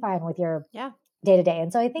totally fine with your day to day.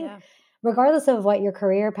 And so I think regardless of what your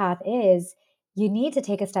career path is, you need to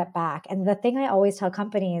take a step back. And the thing I always tell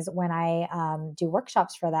companies when I do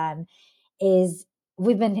workshops for them is,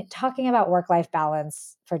 we've been talking about work-life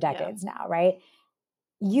balance for decades now, right?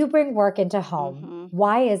 You bring work into home.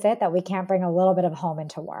 Why is it that we can't bring a little bit of home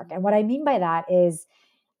into work? And what I mean by that is,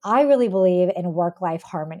 I really believe in work-life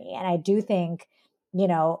harmony. And I do think,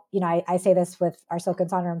 I say this with our Silk and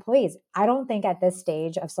Sonder employees. I don't think at this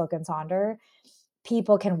stage of Silk and Sonder,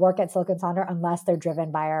 people can work at Silk and Sonder unless they're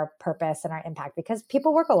driven by our purpose and our impact, because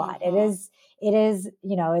people work a lot. It is,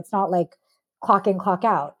 it's not like clock in, clock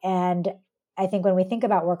out. And I think when we think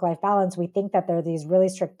about work-life balance, we think that there are these really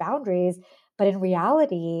strict boundaries, but in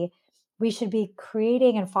reality, we should be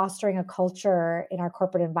creating and fostering a culture in our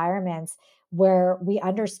corporate environments where we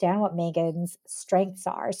understand what Megan's strengths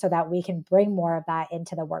are so that we can bring more of that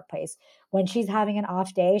into the workplace. When she's having an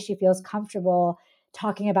off day, she feels comfortable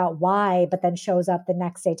talking about why, but then shows up the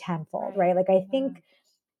next day tenfold, right? Like, I think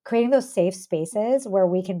creating those safe spaces where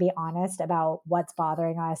we can be honest about what's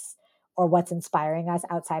bothering us or what's inspiring us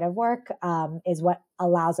outside of work is what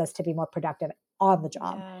allows us to be more productive on the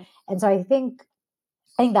job. And so I think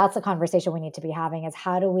that's a conversation we need to be having, is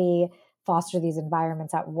how do we foster these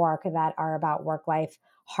environments at work that are about work-life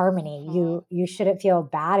harmony? You shouldn't feel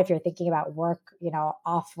bad if you're thinking about work,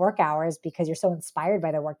 off work hours, because you're so inspired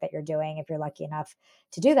by the work that you're doing, if you're lucky enough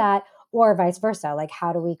to do that, or vice versa. Like,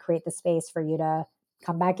 how do we create the space for you to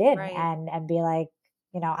come back in and be like,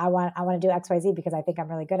 I want to do XYZ because I think I'm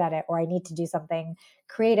really good at it, or I need to do something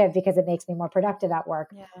creative because it makes me more productive at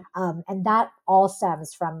work. And that all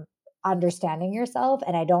stems from understanding yourself.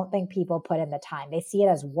 And I don't think people put in the time. They see it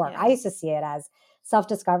as work. I used to see it as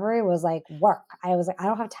self-discovery was like work. I was like, I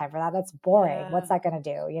don't have time for that. That's boring. What's that going to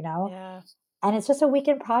do? And it's just a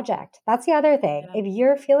weekend project. That's the other thing. If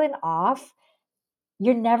you're feeling off,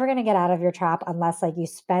 you're never going to get out of your trap unless you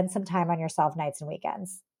spend some time on yourself nights and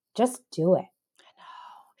weekends. Just do it.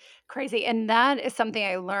 Crazy. And that is something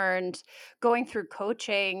I learned going through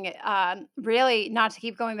coaching, really, not to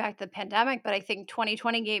keep going back to the pandemic, but I think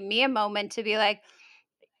 2020 gave me a moment to be like,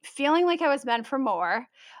 feeling like I was meant for more,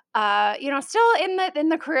 still in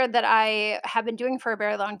the career that I have been doing for a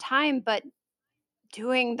very long time, but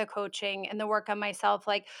doing the coaching and the work on myself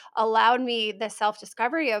allowed me the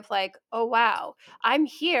self-discovery of oh wow, I'm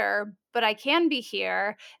here, but I can be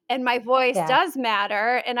here, and my voice does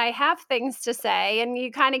matter, and I have things to say, and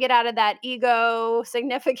you kind of get out of that ego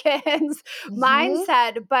significance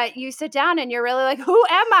mindset, but you sit down and you're really like, who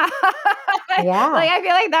am I? I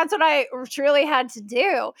feel like that's what I truly had to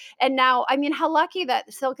do. And now, I mean, how lucky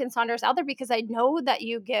that Silk and Sonder is out there, because I know that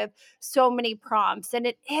you give so many prompts, and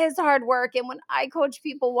it is hard work. And when I coach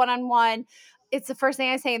people one-on-one, it's the first thing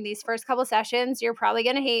I say in these first couple sessions: you're probably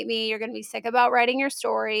going to hate me. You're going to be sick about writing your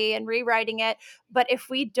story and rewriting it. But if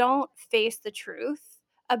we don't face the truth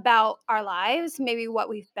about our lives, maybe what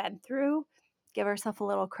we've been through, give ourselves a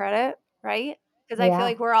little credit, right? Because I feel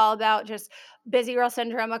like we're all about just busy girl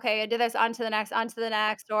syndrome. Okay, I did this, on to the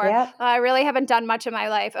next, or I really haven't done much in my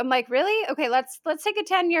life. I'm like, really? Okay, let's take a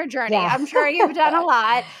 10-year journey. I'm sure you've done a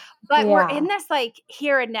lot, but we're in this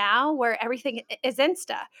here and now where everything is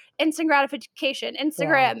instant gratification,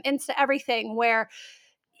 Instagram, insta everything, where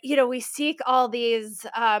we seek all these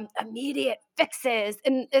immediate fixes,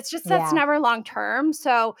 and it's just that's Yeah. never long term.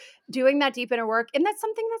 So doing that deep inner work, and that's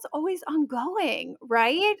something that's always ongoing,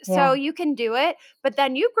 right? So Yeah. you can do it, but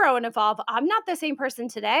then you grow and evolve. I'm not the same person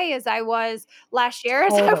today as I was last year,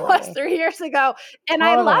 as I was Totally. 3 years ago, and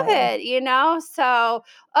I love Totally. it. So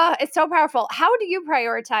it's so powerful. How do you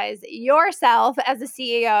prioritize yourself as a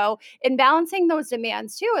CEO in balancing those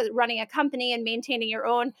demands too, as running a company and maintaining your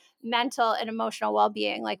own mental and emotional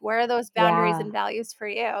well-being? Like, where are those boundaries Yeah. and values for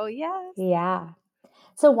you? Yes. Yeah.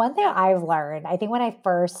 So one thing Yeah. I've learned, I think when I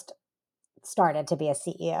first started to be a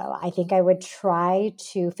CEO, I think I would try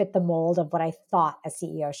to fit the mold of what I thought a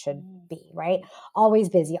CEO should be, right? Always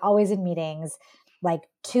busy, always in meetings, like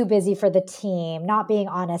too busy for the team, not being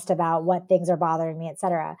honest about what things are bothering me, et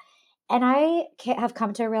cetera. And I have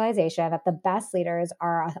come to a realization that the best leaders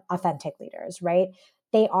are authentic leaders, right?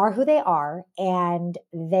 They are who they are, and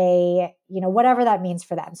they, whatever that means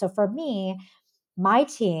for them. So for me, my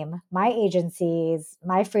team, my agencies,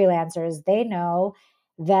 my freelancers, they know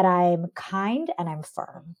that I'm kind and I'm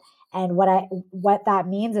firm. And what that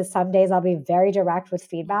means is some days I'll be very direct with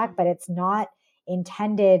feedback, but it's not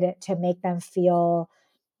intended to make them feel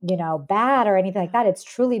bad or anything like that. It's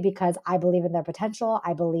truly because I believe in their potential.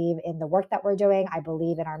 I believe in the work that we're doing. I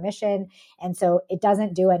believe in our mission. And so it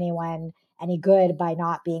doesn't do anyone any good by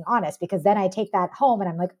not being honest, because then I take that home and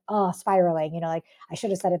I'm like, oh, spiraling, like I should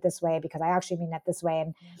have said it this way because I actually mean it this way.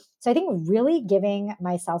 And so I think really giving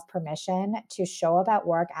myself permission to show up at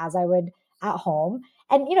work as I would at home,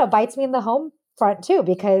 and, bites me in the home front too,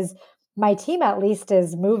 because my team at least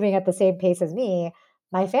is moving at the same pace as me.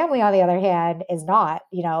 My family, on the other hand, is not,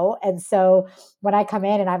 and so when I come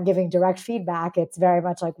in and I'm giving direct feedback, it's very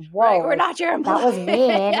much like, whoa, Right. We're like not your that was employee.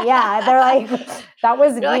 mean. Yeah. Yeah. They're like, that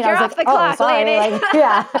was You're like, mean. I you're was like, off the oh, clock, sorry. lady. Like,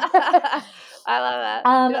 yeah. I love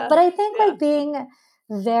that. Yeah. But I think Yeah. like being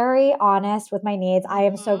very honest with my needs. I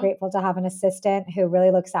am so Mhm. grateful to have an assistant who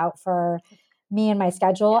really looks out for me and my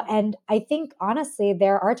schedule. Yeah. And I think honestly,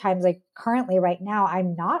 there are times like currently right now,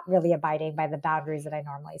 I'm not really abiding by the boundaries that I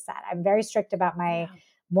normally set. I'm very strict about my Yeah.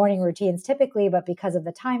 morning routines typically, but because of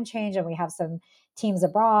the time change and we have some teams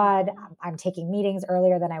abroad, Mhm. I'm taking meetings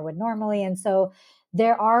earlier than I would normally. And so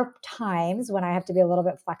there are times when I have to be a little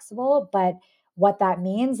bit flexible, but what that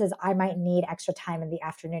means is I might need extra time in the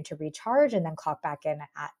afternoon to recharge and then clock back in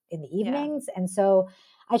the Yeah. evenings. And so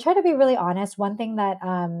I try to be really honest. One thing that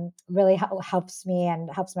really helps me and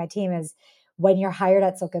helps my team is when you're hired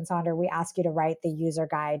at Silk and Sonder, we ask you to write the user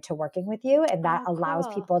guide to working with you. And that Oh, allows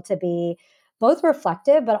cool. people to be both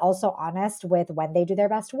reflective, but also honest with when they do their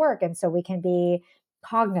best work. And so we can be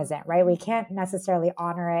cognizant, right? We can't necessarily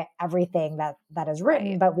honor everything that is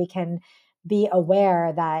written, Right. but we can be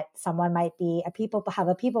aware that someone might have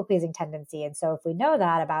a people pleasing tendency. And so if we know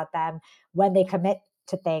that about them, when they commit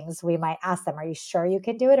to things, we might ask them, are you sure you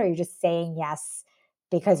can do it? Or are you just saying yes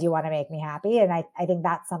because you want to make me happy? And I think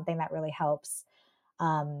that's something that really helps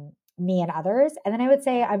me and others. And then I would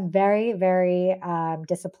say I'm very, very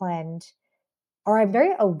disciplined, or I'm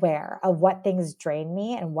very aware of what things drain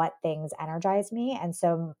me and what things energize me. And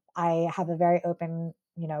so I have a very open,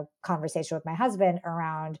 conversation with my husband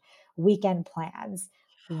around weekend plans,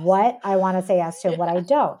 what I want to say yes to and what I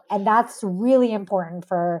don't. And that's really important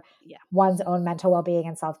for Yeah. one's own mental well-being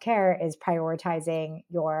and self-care, is prioritizing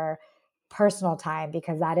your personal time,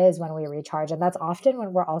 because that is when we recharge. And that's often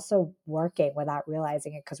when we're also working without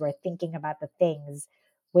realizing it, because we're thinking about the things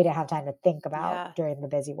we didn't have time to think about Yeah. during the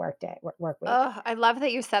busy work week. Oh, I love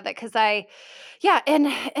that you said that, because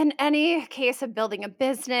in any case of building a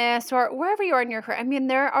business or wherever you are in your career, I mean,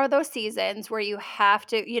 there are those seasons where you have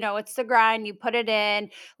to, it's the grind, you put it in.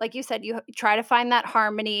 Like you said, you try to find that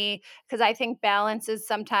harmony, because I think balance is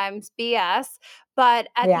sometimes BS. But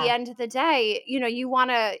at the Yeah. end of the day, you want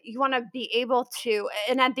to be able to,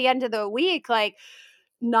 and at the end of the week, like,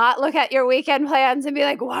 not look at your weekend plans and be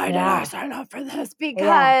like, "Why did I Yeah. sign up for this?" Yeah.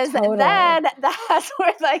 Because Totally. then that's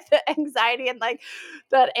where, like, the anxiety and, like,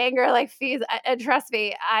 that anger, like, feeds. And trust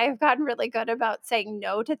me, I've gotten really good about saying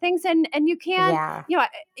no to things, and you can, Yeah.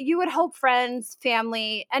 you would hope friends,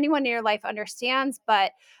 family, anyone in your life understands,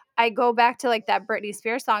 but I go back to, like, that Britney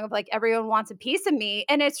Spears song of, like, "Everyone wants a piece of me,"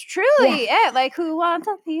 and it's Yeah. truly it, like, "Who wants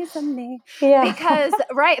a piece of me?" Yeah. Because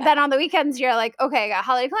right, then on the weekends, you're like, "Okay, I got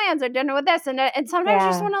holiday plans or dinner with this," and sometimes you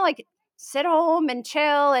just Yeah. wanna, like, sit home and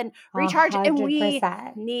chill and A recharge, and hundred we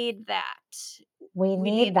percent. need that. We We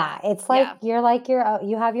need need that. that. It's Yeah. like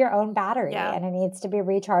you have your own battery Yeah. and it needs to be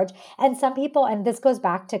recharged. And some people, and this goes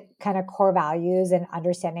back to kind of core values and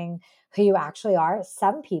understanding who you actually are.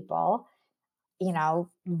 Some people,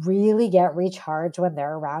 really get recharged when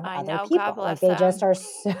they're around I other know. people. God Like bless they just them. are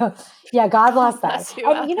so, yeah, God bless God them. bless you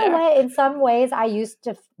And out you know there. what? In some ways, I used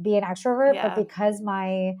to be an extrovert, but Yeah. because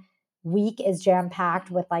my week is jam packed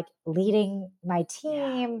with like leading my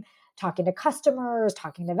team, talking to customers,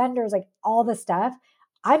 talking to vendors, like all the stuff,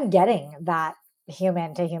 I'm getting that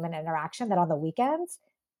human to human interaction that on the weekends,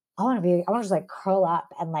 I want to just like curl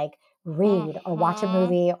up and like read or watch a Mhm.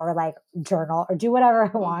 movie or like journal or do whatever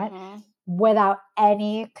I want Mhm. without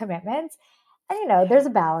any commitments. And, there's a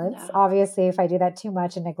balance. No. Obviously, if I do that too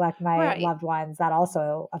much and neglect my Right. loved ones, that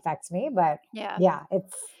also affects me. But Yeah. yeah,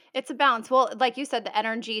 It's a balance. Well, like you said, the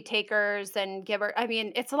energy takers and giver. I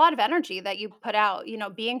mean, it's a lot of energy that you put out,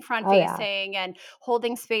 being front oh yeah, facing and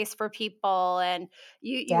holding space for people, and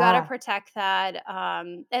you got to yeah, protect that.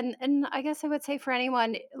 And I guess I would say for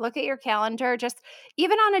anyone, look at your calendar, just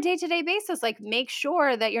even on a day-to-day basis, like make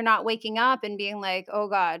sure that you're not waking up and being like, "Oh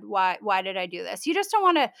God, why did I do this?" You just don't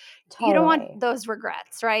want to you don't want totally. those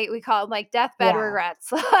regrets, right? We call them like deathbed Yeah,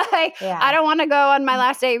 regrets. Like I yeah. don't want to go on my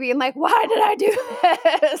last day being like, "Why did I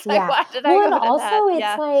do this?" Like, Yeah. why did I Well, and go to that? also it's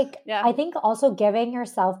Yeah. like, Yeah. I think also giving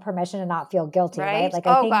yourself permission to not feel guilty, right? Right? Like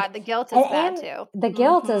I Oh think, God, the guilt is bad and too. the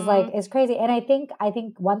guilt is like, Mhm. is crazy. And I think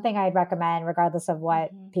one thing I'd recommend, regardless of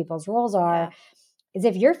what Mhm. people's rules are, Yeah. is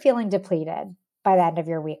if you're feeling depleted by the end of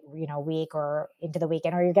your week or into the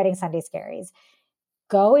weekend, or you're getting Sunday scaries,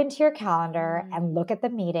 go into your calendar and Mm. look at the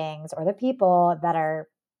meetings or the people that are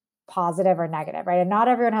positive or negative, right? And not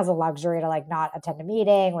everyone has a luxury to like not attend a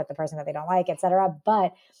meeting with the person that they don't like, et cetera.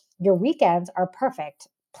 But your weekends are perfect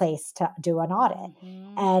place to do an audit.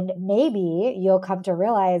 Mhm. And maybe you'll come to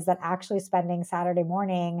realize that actually spending Saturday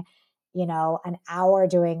morning, an hour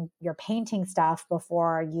doing your painting stuff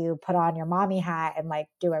before you put on your mommy hat and like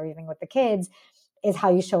do everything with the kids is how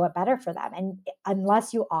you show up better for them. And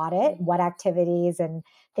unless you audit Mm. what activities and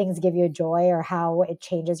things give you joy or how it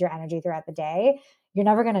changes your energy throughout the day, you're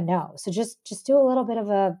never going to know. So just do a little bit of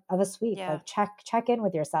a sweep, Yeah. like check in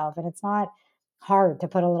with yourself. And it's not hard to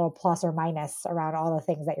put a little plus or minus around all the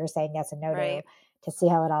things that you're saying yes and no Right. to see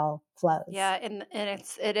how it all flows. Yeah, and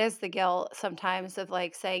it is the guilt sometimes of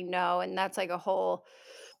like saying no, and that's like a whole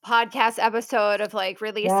podcast episode of like Yeah.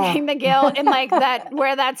 releasing the guilt and like that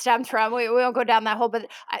where that stems from. We won't go down that hole, but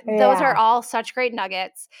those are Yeah. all such great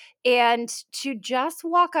nuggets. And to just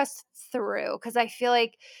walk us through, because I feel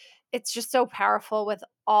like it's just so powerful with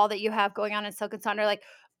all that you have going on in Silk and Sonder. Like,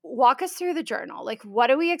 walk us through the journal. Like, what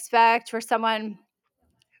do we expect for someone?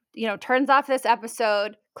 Turns off this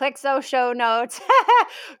episode, clicks those show notes,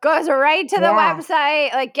 goes right to the Yeah.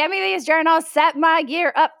 website, like, get me these journals, set my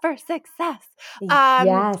year up for success.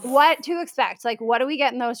 Yes. What to expect? Like, what do we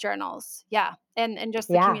get in those journals? Yeah. And just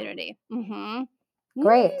the Yeah. community. Mm-hmm.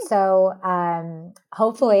 Great. So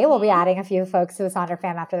hopefully we'll be Mm-hmm. adding a few folks to the Sonder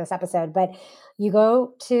fam after this episode. But you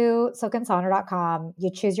go to silkandsonder.com, you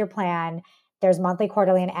choose your plan. There's monthly,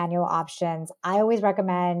 quarterly, and annual options. I always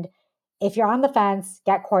recommend if you're on the fence,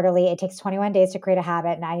 get quarterly. It takes 21 days to create a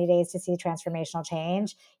habit, 90 days to see transformational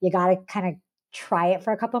change. You got to kind of try it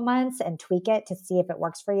for a couple months and tweak it to see if it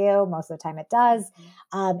works for you. Most of the time it does.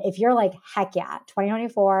 If you're like, heck yeah,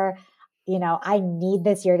 2024, I need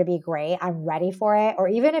this year to be great. I'm ready for it. Or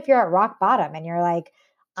even if you're at rock bottom and you're like,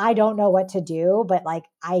 I don't know what to do, but like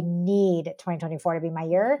I need 2024 to be my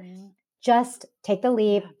year, Mm-hmm. just take the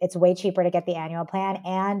leap. Yeah. It's way cheaper to get the annual plan.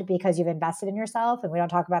 And because you've invested in yourself, and we don't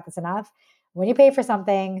talk about this enough, when you pay for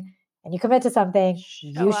something and you commit to something, Show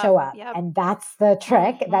you up. show up. Yep. And that's the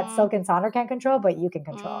trick that Mm-hmm. Silk and Sonder can't control, but you can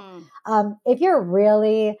control. Mm. If you're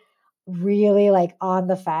really like on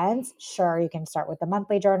the fence, sure, you can start with the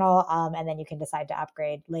monthly journal, and then you can decide to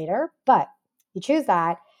upgrade later. But you choose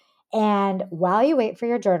that. And while you wait for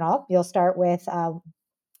your journal, you'll start with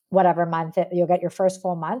whatever month you'll get your first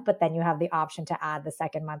full month, but then you have the option to add the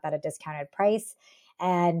second month at a discounted price.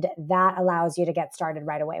 And that allows you to get started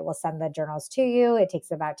right away. We'll send the journals to you. It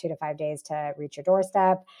takes about 2 to 5 days to reach your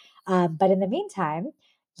doorstep. But in the meantime,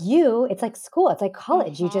 it's like school, it's like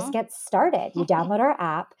college. You just Mm-hmm. get started. You download our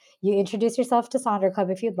app, you introduce yourself to Sonder Club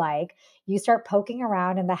if you'd like. You start poking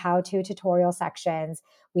around in the how-to tutorial sections.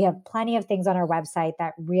 We have plenty of things on our website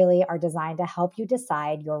that really are designed to help you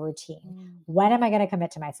decide your routine. When am I going to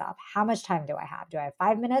commit to myself? How much time do I have? Do I have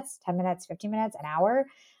 5 minutes, 10 minutes, 15 minutes, an hour?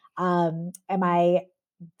 Am I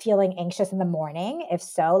feeling anxious in the morning? If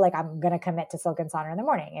so, like I'm going to commit to Silk and Sonder in the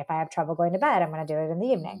morning. If I have trouble going to bed, I'm going to do it in the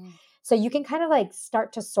evening. So you can kind of like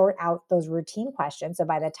start to sort out those routine questions. So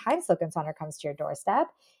by the time Silk and Sonder comes to your doorstep,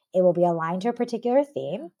 it will be aligned to a particular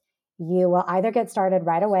theme. You will either get started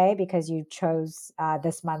right away because you chose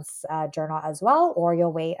this month's journal as well, or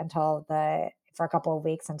you'll wait for a couple of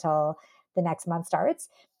weeks until the next month starts.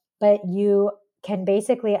 But you can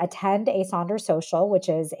basically attend a Sonder Social, which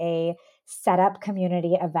is a setup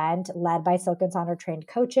community event led by Silk and Sonder trained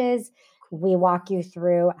coaches. We walk you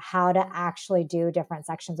through how to actually do different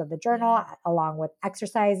sections of the journal along with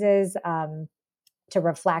exercises to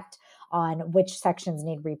reflect on which sections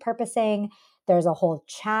need repurposing. There's a whole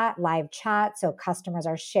live chat. So customers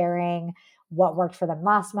are sharing what worked for them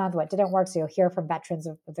last month, what didn't work. So you'll hear from veterans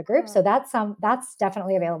of the group. So that's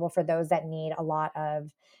definitely available for those that need a lot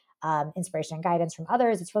of inspiration and guidance from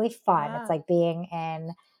others. It's really fun. It's like being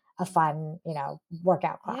in a fun,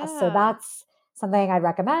 workout class. So that's something I'd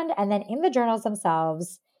recommend. And then in the journals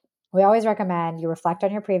themselves, we always recommend you reflect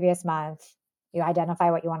on your previous month, you identify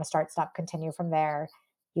what you want to start, stop, continue from there.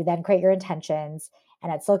 You then create your intentions.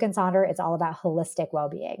 And at Silk and Sonder, it's all about holistic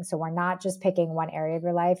well-being. So we're not just picking one area of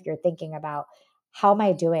your life. You're thinking about, how am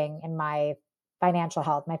I doing in my financial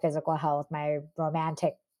health, my physical health, my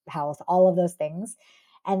romantic health, all of those things.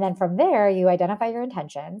 And then from there, you identify your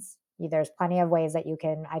intentions. There's plenty of ways that you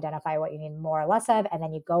can identify what you need more or less of. And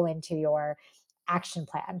then you go into your action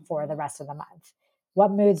plan for the rest of the month.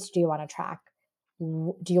 What moods do you want to track?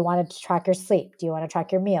 Do you want to track your sleep? Do you want to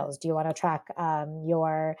track your meals? Do you want to track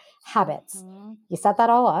your habits? You set that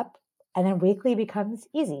all up, and then weekly becomes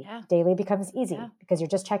easy. Daily becomes easy because you're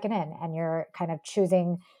just checking in and you're kind of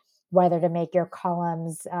choosing whether to make your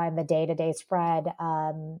columns in the day-to-day spread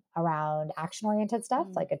around action-oriented stuff,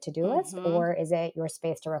 like a to-do list, or is it your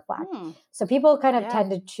space to reflect? So people kind of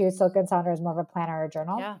tend to choose Silk and Sonder as more of a planner or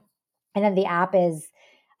journal. And then the app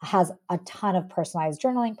has a ton of personalized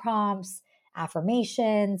journaling prompts,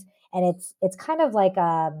 affirmations, and it's kind of like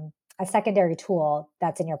a secondary tool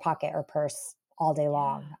that's in your pocket or purse all day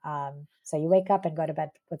long. So you wake up and go to bed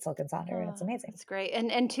with Silk and Sonder, and it's amazing. It's great.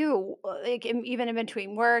 And too, like even in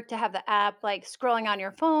between work, to have the app like scrolling on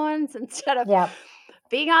your phones instead of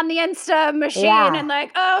being on the Insta machine and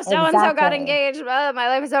like, oh, so-and-so got engaged. My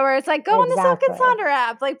life is over. It's like, go on the Silk and Sonder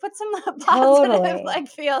app. Like put some positive like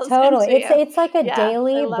feels into It's like a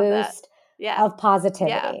daily boost of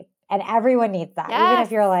positivity. And everyone needs that. Even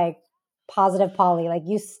if you're like positive Polly, like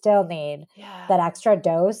you still need that extra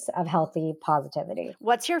dose of healthy positivity.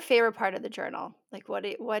 What's your favorite part of the journal? Like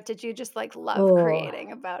what did you just like love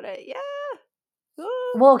creating about it?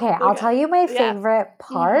 Well, okay, I'll tell you my favorite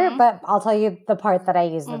part, but I'll tell you the part that I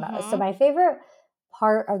use the most. So my favorite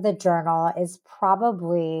part of the journal is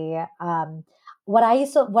probably what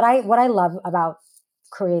I love about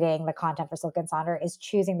creating the content for Silk and Sonder is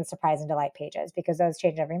choosing the surprise and delight pages, because those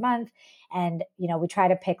change every month. And, we try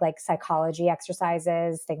to pick like psychology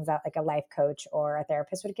exercises, things that like a life coach or a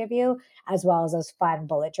therapist would give you, as well as those fun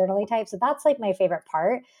bullet journaling types. So that's like my favorite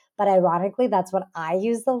part. But ironically, that's what I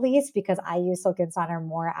use the least, because I use Silk and Sonder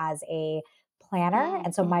more as a planner.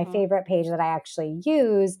 And so my favorite page that I actually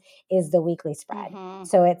use is the weekly spread.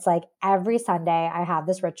 So it's like every Sunday I have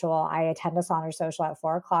this ritual. I attend a Sonder Social at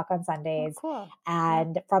 4:00 on Sundays.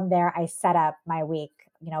 And from there I set up my week.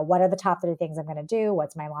 What are the top 3 things I'm going to do?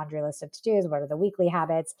 What's my laundry list of to-dos? What are the weekly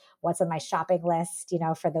habits? What's on my shopping list,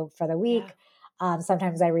 for the week?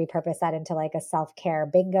 Sometimes I repurpose that into like a self-care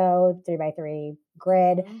bingo 3x3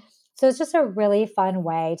 grid. So it's just a really fun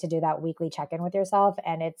way to do that weekly check-in with yourself.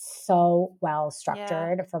 And it's so well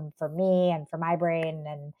structured for me and for my brain.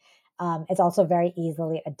 And it's also very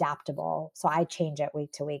easily adaptable. So I change it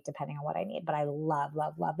week to week depending on what I need. But I love,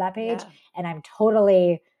 love, love that page. And I'm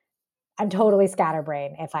totally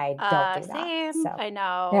scatterbrained if I don't do that. Same. So, I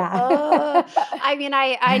know. Yeah. I mean,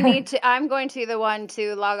 I'm going to be the one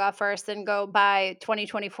to log off first and go by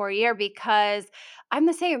 2024 year, because I'm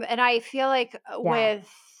the same. And I feel like with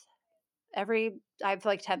I have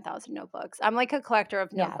like 10,000 notebooks. I'm like a collector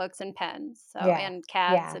of notebooks and pens. So, and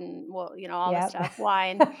cats and all the stuff,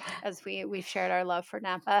 wine, as we've shared our love for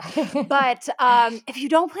Napa. But if you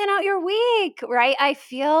don't plan out your week, right, I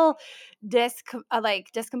feel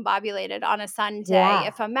discombobulated on a Sunday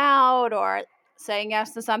if I'm out or saying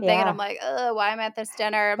yes to something and I'm like, why am I at this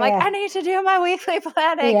dinner? I'm like, I need to do my weekly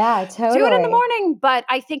planning. Yeah, totally. Do it in the morning. But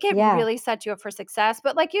I think it really sets you up for success.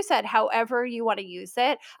 But like you said, however you want to use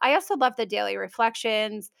it. I also love the daily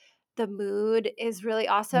reflections. The mood is really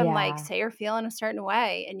awesome. Like say you're feeling a certain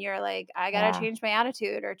way and you're like, I got to change my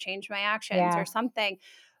attitude or change my actions or something.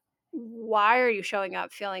 Why are you showing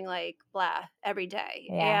up feeling like blah every day?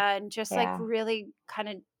 And just like really kind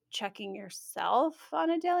of checking yourself on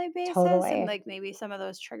a daily basis and like maybe some of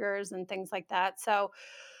those triggers and things like that. So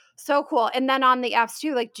cool. And then on the apps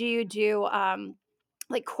too, like do you do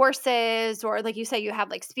like courses, or like you say you have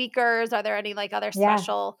like speakers? Are there any like other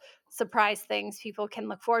special surprise things people can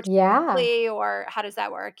look forward to weekly, or how does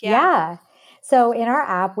that work? Yeah. So in our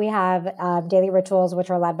app, we have daily rituals,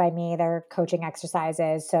 which are led by me. They're coaching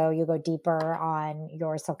exercises. So you go deeper on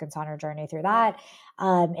your Silk and Sauna journey through that.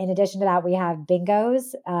 In addition to that, we have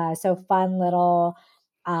bingos. So fun little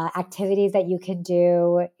activities that you can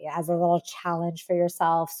do as a little challenge for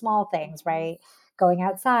yourself, small things, right? Going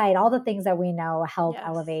outside, all the things that we know help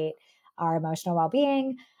elevate our emotional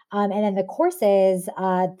well-being. And then the courses,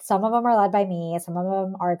 some of them are led by me. Some of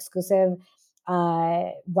them are exclusive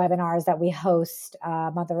webinars that we host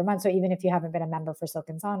month over month. So even if you haven't been a member for Silk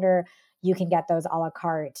and Sonder, you can get those a la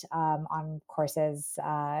carte on courses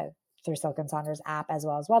through Silk and Sonder's app as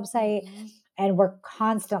well as website. And we're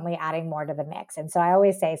constantly adding more to the mix. And so I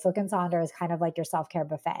always say Silk and Sonder is kind of like your self-care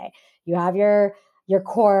buffet. You have your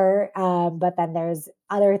core, but then there's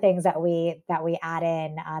other things that we add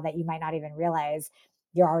in that you might not even realize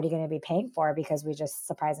you're already going to be paying for, because we just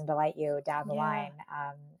surprise and delight you down the line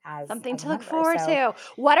as something as to a look member. forward So to.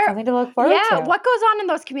 What are something to look forward to. what goes on in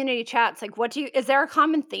those community chats? Like, is there a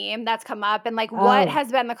common theme that's come up? And like, what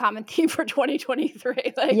has been the common theme for 2023?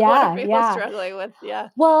 Like, what are people struggling with?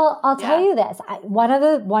 Well, I'll tell you this. One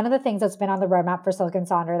of the things that's been on the roadmap for Silk and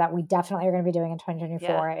Sonder that we definitely are going to be doing in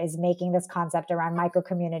 2024 is making this concept around micro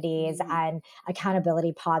communities and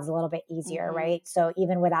accountability pods a little bit easier, right? So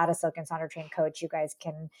even without a Silk and Sonder trained coach, you guys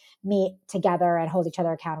can meet together and hold each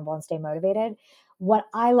other accountable and stay motivated. What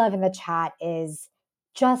I love in the chat is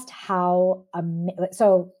just how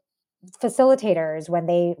so facilitators, when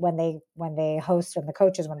they host, and the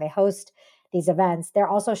coaches when they host these events, they're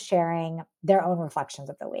also sharing their own reflections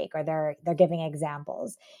of the week, or they're giving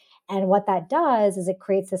examples. And what that does is it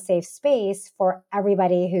creates a safe space for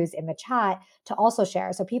everybody who's in the chat to also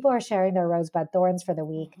share. So people are sharing their rosebud thorns for the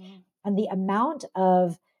week, and the amount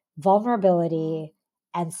of vulnerability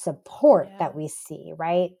and support that we see,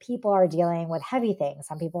 right? People are dealing with heavy things.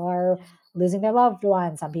 Some people are losing their loved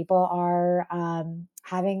ones. Some people are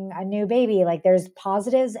having a new baby. Like, there's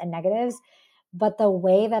positives and negatives, but the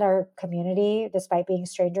way that our community, despite being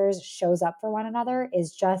strangers, shows up for one another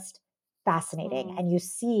is just fascinating. And you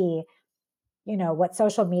see, what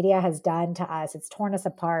social media has done to us. It's torn us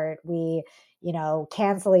apart. We,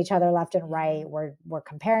 cancel each other left and right. We're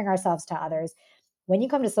comparing ourselves to others. When you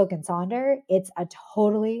come to Silk and Sonder, it's a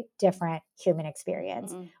totally different human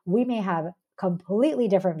experience. We may have completely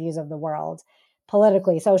different views of the world,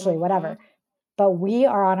 politically, socially, whatever, but we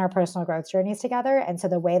are on our personal growth journeys together. And so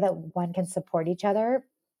the way that one can support each other,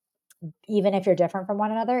 even if you're different from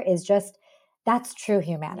one another, is just, that's true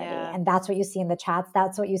humanity. And that's what you see in the chats.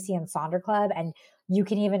 That's what you see in Sonder Club. And you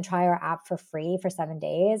can even try our app for free for 7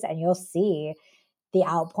 days, and you'll see the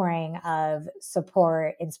outpouring of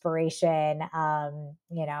support, inspiration,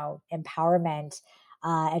 empowerment.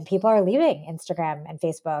 And people are leaving Instagram and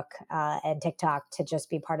Facebook and TikTok to just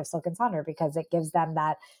be part of Silk and Sonder, because it gives them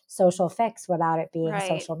that social fix without it being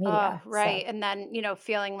social media. Right. So. And then,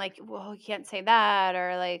 feeling like, well, you can't say that,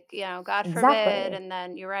 or like, God forbid. Exactly. And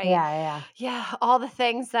then you're right. Yeah. All the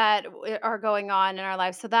things that are going on in our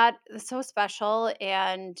lives. So that is so special.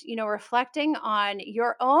 And, reflecting on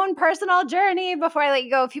your own personal journey before I let you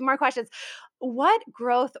go, a few more questions. What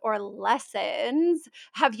growth or lessons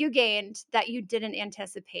have you gained that you didn't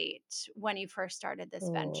anticipate when you first started this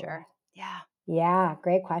venture? Yeah.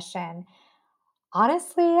 Great question.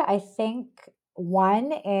 Honestly, I think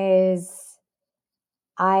one is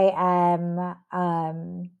I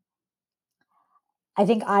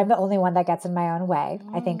think I'm the only one that gets in my own way.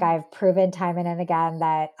 I think I've proven time and again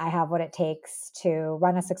that I have what it takes to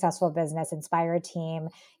run a successful business, inspire a team.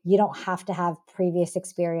 You don't have to have previous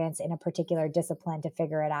experience in a particular discipline to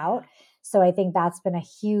figure it out. So I think that's been a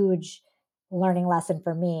huge learning lesson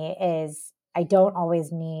for me, is I don't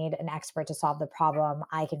always need an expert to solve the problem.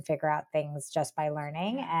 I can figure out things just by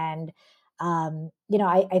learning. And,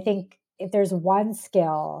 I think if there's one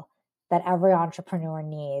skill that every entrepreneur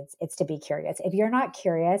needs, it's to be curious. If you're not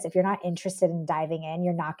curious, if you're not interested in diving in,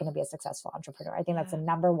 you're not going to be a successful entrepreneur. I think that's the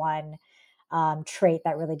number one trait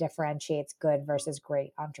that really differentiates good versus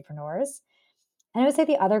great entrepreneurs. And I would say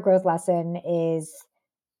the other growth lesson is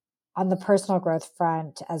on the personal growth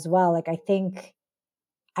front as well. Like, I think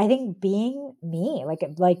being me,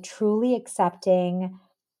 like truly accepting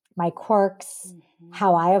my quirks,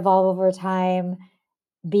 how I evolve over time,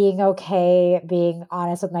 being okay, being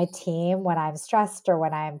honest with my team when I'm stressed or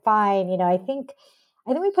when I'm fine. I think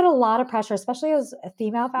we put a lot of pressure, especially as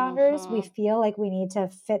female founders. We feel like we need to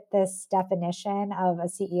fit this definition of a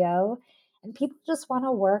CEO, and people just want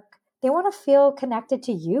to work. They want to feel connected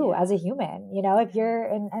to you as a human, if you're,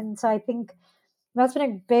 and so I think that's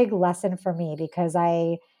been a big lesson for me, because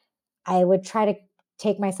I would try to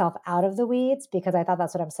take myself out of the weeds because I thought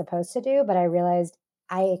that's what I'm supposed to do. But I realized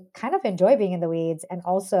I kind of enjoy being in the weeds, and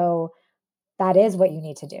also that is what you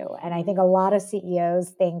need to do. And I think a lot of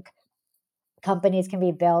CEOs think companies can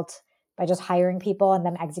be built by just hiring people and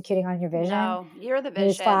them executing on your vision. No, you're the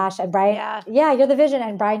vision. Newsflash. And Brian, yeah, you're the vision.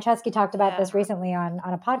 And Brian Chesky talked about this recently on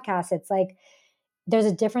a podcast. It's like there's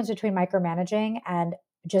a difference between micromanaging and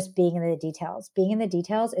just being in the details. Being in the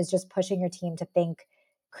details is just pushing your team to think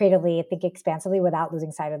creatively, think expansively without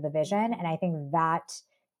losing sight of the vision. And I think that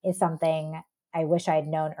is something I wish I had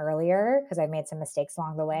known earlier, because I made some mistakes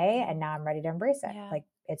along the way, and now I'm ready to embrace it. Like,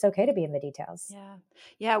 it's okay to be in the details. Yeah.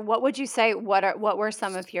 Yeah. What would you say? What were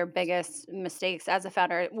some of your biggest mistakes as a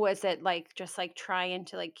founder? Was it like just like trying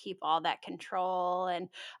to like keep all that control? And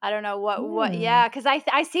I don't know yeah, because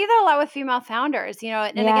I see that a lot with female founders,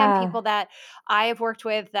 and again, people that I've worked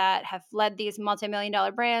with that have led these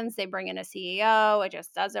multi-million-dollar brands, they bring in a CEO, it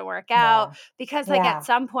just doesn't work out because like at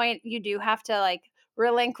some point you do have to like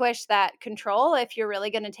relinquish that control if you're really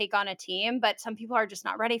going to take on a team, but some people are just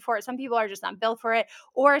not ready for it. Some people are just not built for it.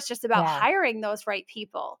 Or it's just about hiring those right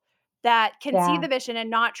people that can see the vision and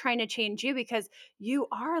not trying to change you, because you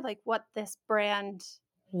are like what this brand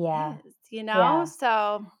is,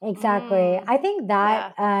 So exactly. I think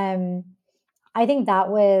that I think that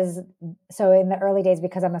was, so in the early days,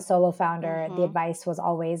 because I'm a solo founder, the advice was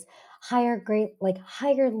always hire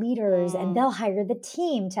leaders and they'll hire the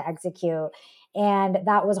team to execute. And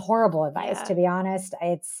that was horrible advice, to be honest.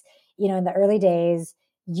 It's, in the early days,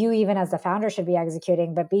 you even as the founder should be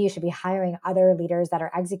executing, but B, you should be hiring other leaders that are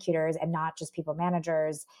executors and not just people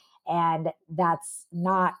managers. And that's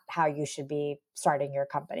not how you should be starting your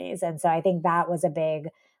companies. And so I think that was a big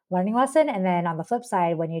learning lesson. And then on the flip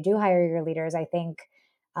side, when you do hire your leaders, I think,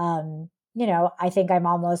 I think I'm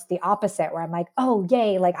almost the opposite, where I'm like, oh,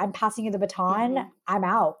 yay, like I'm passing you the baton. I'm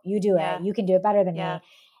out. You do it. You can do it better than me.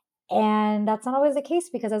 And that's not always the case,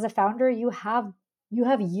 because as a founder, you have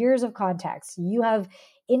years of context. You have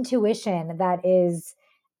intuition that is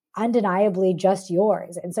undeniably just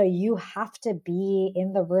yours. And so you have to be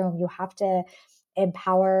in the room. You have to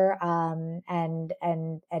empower and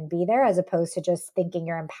be there, as opposed to just thinking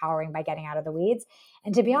you're empowering by getting out of the weeds.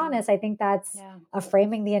 And to be honest, I think that's a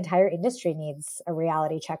framing the entire industry needs a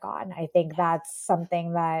reality check on. I think that's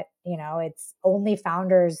something that, it's only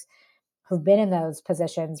founders who've been in those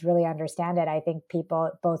positions really understand it. I think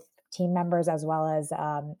people, both team members as well as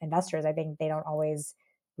investors, I think they don't always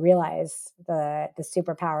realize the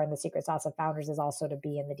superpower and the secret sauce of founders is also to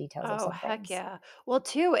be in the details of some heck things. yeah. Well,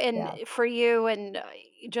 too, and for you, and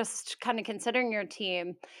just kind of considering your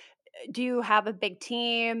team, do you have a big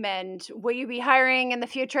team, and will you be hiring in the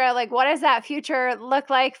future? Like, what does that future look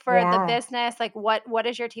like for the business? Like, what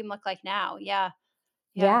does your team look like now?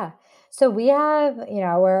 Yeah. So we have,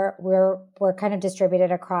 we're kind of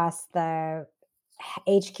distributed across the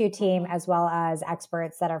HQ team as well as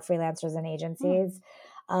experts that are freelancers and agencies.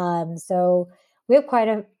 So we have quite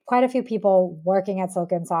a few people working at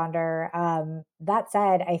Silk and Sonder. That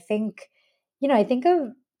said, I think, I think of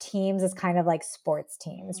teams as kind of like sports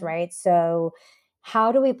teams, right? So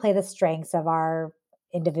how do we play the strengths of our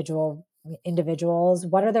individuals?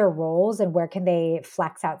 What are their roles and where can they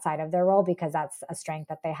flex outside of their role, because that's a strength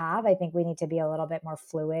that they have? I think we need to be a little bit more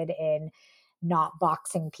fluid in not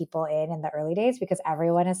boxing people in the early days, because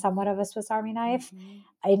everyone is somewhat of a Swiss Army knife.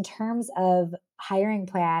 In terms of hiring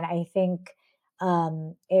plan, I think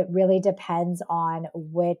it really depends on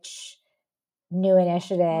which new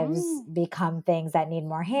initiatives become things that need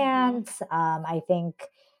more hands. I think,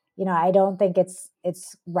 I don't think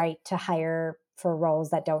it's right to hire for roles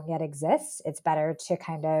that don't yet exist. It's better to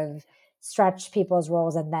kind of stretch people's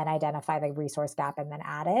roles and then identify the resource gap and then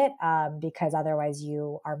add it, because otherwise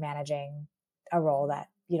you are managing a role that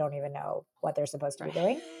you don't even know what they're supposed to be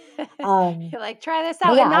doing. You're like, try this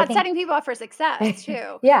out, and not setting people up for success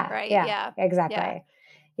too. Right. Yeah, exactly.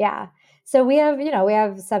 Yeah. So we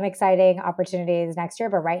have some exciting opportunities next year,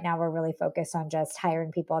 but right now we're really focused on just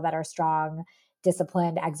hiring people that are strong,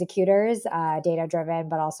 disciplined executors, data driven,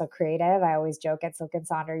 but also creative. I always joke at Silk and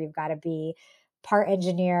Sonder, you've got to be part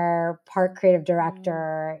engineer, part creative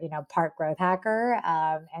director, part growth hacker.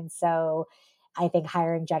 And so I think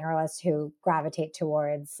hiring generalists who gravitate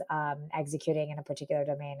towards executing in a particular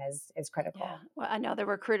domain is critical. Yeah. Well, I know the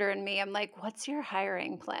recruiter in me, I'm like, what's your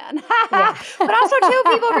hiring plan? But also too,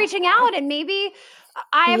 people reaching out, and maybe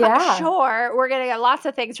I'm sure we're going to get lots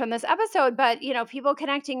of things from this episode, but people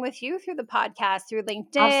connecting with you through the podcast, through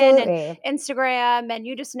LinkedIn and Instagram, and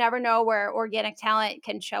you just never know where organic talent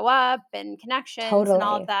can show up, and connections and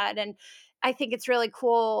all of that. And I think it's really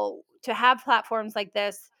cool to have platforms like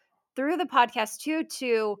this through the podcast too,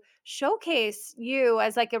 to showcase you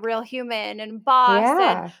as like a real human and boss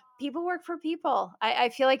and people work for people. I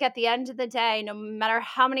feel like at the end of the day, no matter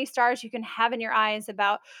how many stars you can have in your eyes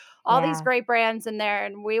about all these Yeah. great brands in there,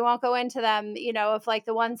 and we won't go into them, of like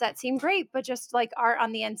the ones that seem great, but just like aren't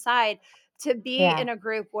on the inside, to be Yeah. in a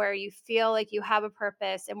group where you feel like you have a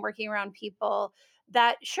purpose and working around people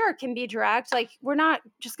that sure can be direct. Like we're not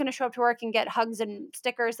just going to show up to work and get hugs and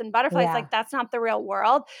stickers and butterflies. Yeah. Like that's not the real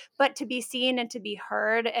world, but to be seen and to be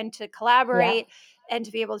heard and to Yeah. collaborate and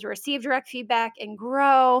to be able to receive direct feedback and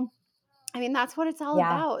grow. I mean, that's what it's all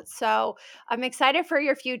Yeah. about. So I'm excited for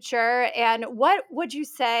your future. And what would you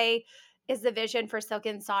say is the vision for Silk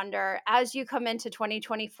and Sonder as you come into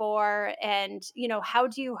 2024? And, how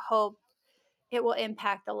do you hope it will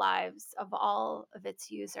impact the lives of all of its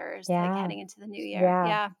users, like Yeah. heading into the new year? Yeah.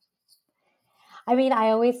 Yeah. I mean,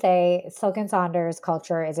 I always say Silk and Saunders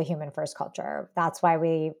culture is a human first culture. That's why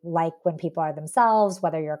we like when people are themselves,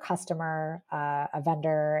 whether you're a customer, a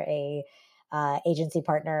vendor, a agency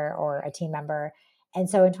partner, or a team member. And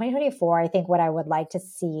so in 2024, I think what I would like to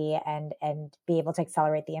see and be able to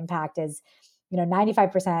accelerate the impact is,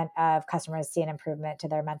 95% of customers see an improvement to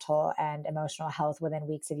their mental and emotional health within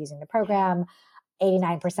weeks of using the program.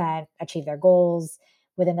 89% achieve their goals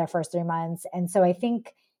within their first 3 months. And so I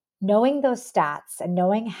think knowing those stats and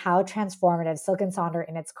knowing how transformative Silk and Sonder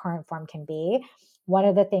in its current form can be, one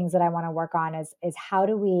of the things that I want to work on is how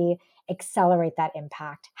do we accelerate that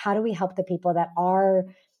impact? How do we help the people that are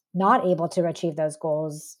not able to achieve those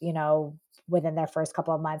goals, within their first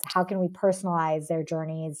couple of months? How can we personalize their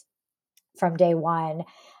journeys from day one?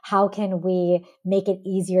 How can we make it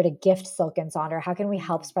easier to gift Silk and Sonder? How can we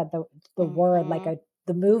help spread the word, like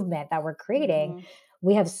the movement that we're creating?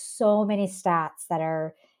 We have so many stats that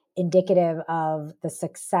are indicative of the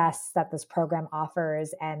success that this program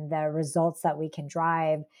offers and the results that we can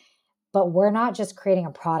drive. But we're not just creating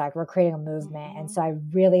a product, we're creating a movement. And so I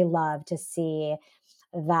really love to see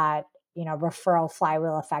that, referral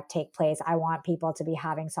flywheel effect take place. I want people to be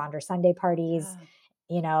having Sonder Sunday parties,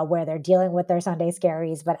 where they're dealing with their Sunday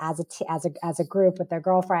scaries, but as a group with their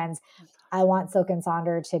girlfriends. I want Silk and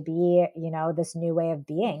Sonder to be, this new way of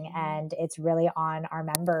being. And it's really on our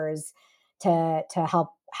members to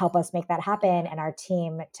help us make that happen, and our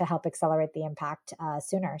team to help accelerate the impact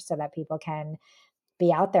sooner, so that people can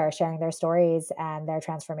be out there sharing their stories and their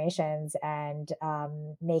transformations, and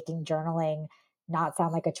making journaling not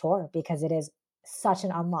sound like a chore, because it is such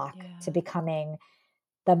an unlock to becoming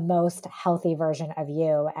the most healthy version of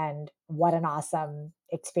you. And what an awesome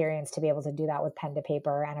experience to be able to do that with pen to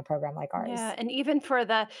paper and a program like ours. Yeah, and even for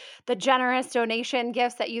the generous donation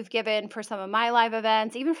gifts that you've given for some of my live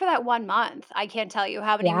events, even for that 1 month, I can't tell you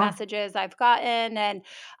how many messages I've gotten. And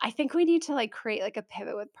I think we need to like create like a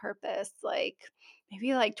pivot with purpose, like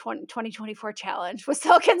maybe like 2024 challenge with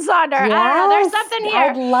Silk and Sonder. I don't know. There's something here.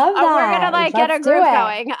 I'd love that. We're gonna like get a Let's do group it.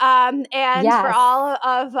 going. And for all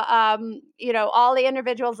of all the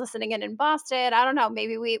individuals listening in Boston, I don't know,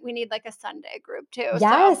 maybe we need like a Sunday group too.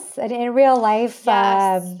 Yes, and in real life,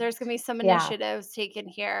 yes, there's gonna be some initiatives taken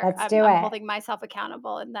here. Let's I'm do it. holding myself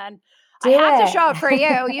accountable, and then I have to show up for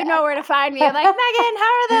you. You know where to find me. I'm like, Megan,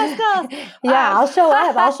 how are those goals? I'll show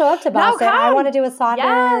up. I'll show up to Boston. No, I want to do a Sonder.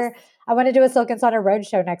 Yes. I want to do a Silk and Sonder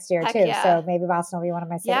roadshow next year Heck too. yeah. So maybe Boston will be one of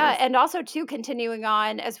my cities. Yeah, and also too, continuing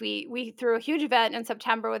on as we threw a huge event in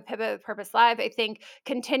September with Pivot with Purpose Live. I think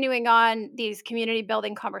continuing on these community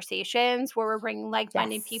building conversations where we're bringing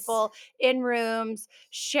like-minded people in rooms,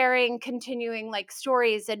 sharing, continuing like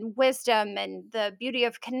stories and wisdom and the beauty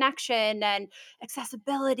of connection and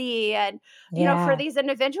accessibility. And for these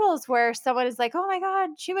individuals where someone is like, oh my God,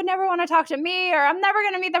 she would never want to talk to me, or I'm never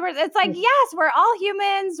going to meet that person. It's like, yes, we're all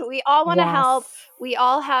humans. We all want to help. We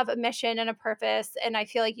all have a mission and a purpose. And I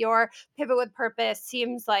feel like your Pivot with Purpose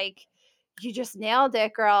seems like you just nailed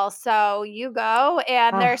it, girl. So you go,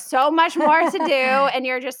 and there's so much more to do, and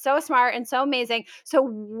you're just so smart and so amazing. So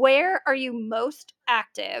where are you most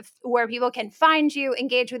active, where people can find you,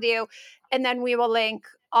 engage with you? And then we will link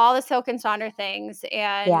all the Silk and Sonder things.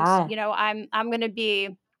 And, I'm going to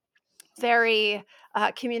be very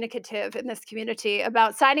communicative in this community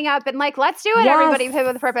about signing up and like, let's do it, everybody,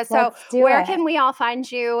 Pivot with Purpose. So where can we all find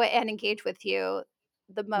you and engage with you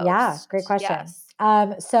the most? Yeah, great question.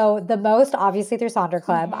 So the most, obviously, through Sonder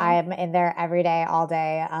Club. I'm in there every day, all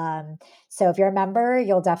day. So if you're a member,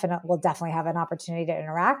 we'll definitely have an opportunity to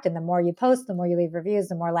interact. And the more you post, the more you leave reviews,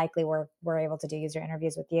 the more likely we're able to do user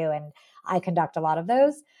interviews with you. And I conduct a lot of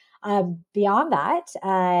those. Beyond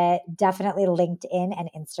that, definitely LinkedIn and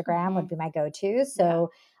Instagram would be my go-to.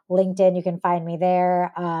 So LinkedIn, you can find me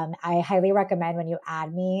there. I highly recommend when you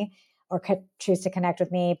add me, choose to connect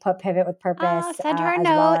with me, put Pivot with Purpose. Send her a as note,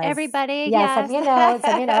 well as, everybody. Yeah, send me a note.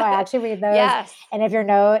 Send me a note. I actually read those. Yes. And if your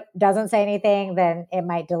note doesn't say anything, then it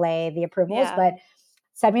might delay the approvals. Yeah. But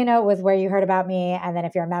send me a note with where you heard about me. And then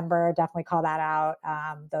if you're a member, definitely call that out.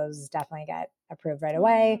 Those definitely get approved right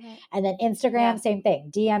away. And then Instagram, same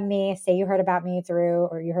thing. DM me, say you heard about me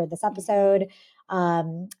or you heard this episode.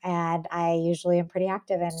 And I usually am pretty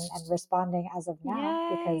active and responding as of now. Yay.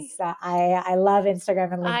 Because I love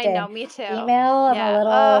Instagram and LinkedIn. I know, me too.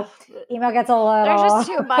 Email, email gets a little. There's just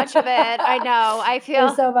too much of it. I know. I feel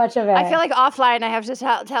there's so much of it. I feel like offline I have to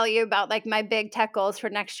tell you about like my big tech goals for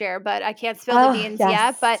next year, but I can't spill the beans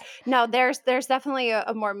yet. But no, there's definitely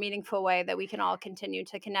a more meaningful way that we can all continue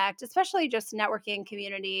to connect, especially just networking,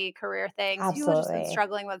 community, career things. Absolutely. People have just been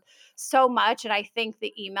struggling with so much. And I think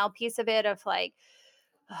the email piece of it of like,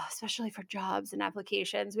 especially for jobs and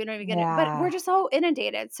applications, we don't even get it, but we're just so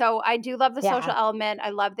inundated. So I do love the social element.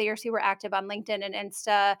 I love that you're super active on LinkedIn and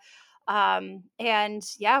Insta. And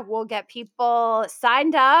we'll get people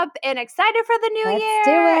signed up and excited for the new year.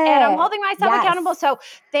 Do it. And I'm holding myself accountable. So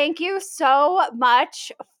thank you so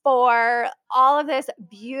much for all of this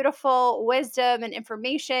beautiful wisdom and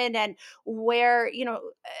information and where,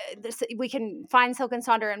 we can find Silk and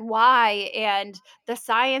Sonder and why, and the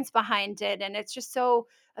science behind it. And it's just so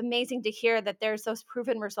amazing to hear that there's those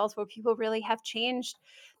proven results where people really have changed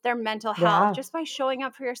their mental health just by showing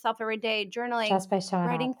up for yourself every day, journaling, just by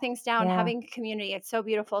writing things down, having a community. It's so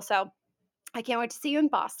beautiful. So I can't wait to see you in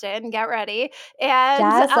Boston. Get ready. And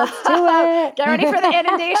let's do it. Get ready for the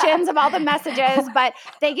inundations of all the messages. But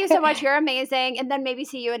thank you so much. You're amazing. And then maybe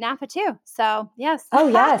see you in Napa too. So yes. Oh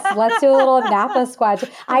yes. Let's do a little Napa squad.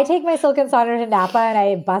 I take my Silk and Sonder to Napa and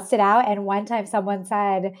I bust it out. And one time someone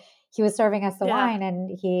said he was serving us the wine and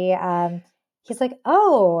he's like,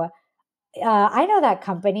 I know that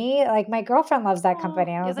company. Like my girlfriend loves that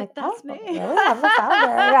company. And I was like, that's me. Really? I'm the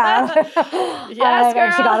founder. Yes, girl.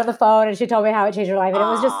 And she got on the phone and she told me how it changed her life. And it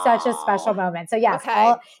was just such a special moment. So yes,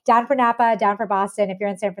 down for Napa, down for Boston. If you're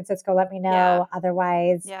in San Francisco, let me know.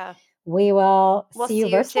 Otherwise, we'll see you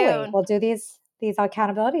virtually. Soon. We'll do these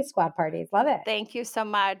accountability squad parties. Love it. Thank you so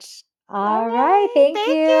much. All right. Thank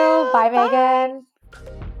you. Bye, Megan.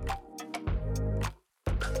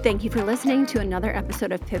 Thank you for listening to another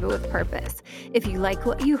episode of Pivot with Purpose. If you like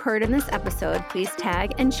what you heard in this episode, please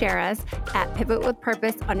tag and share us at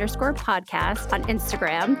pivotwithpurpose_podcast on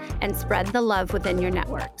Instagram and spread the love within your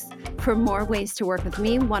networks. For more ways to work with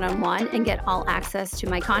me one-on-one and get all access to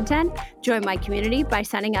my content, join my community by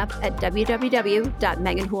signing up at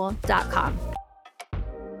www.meganhool.com.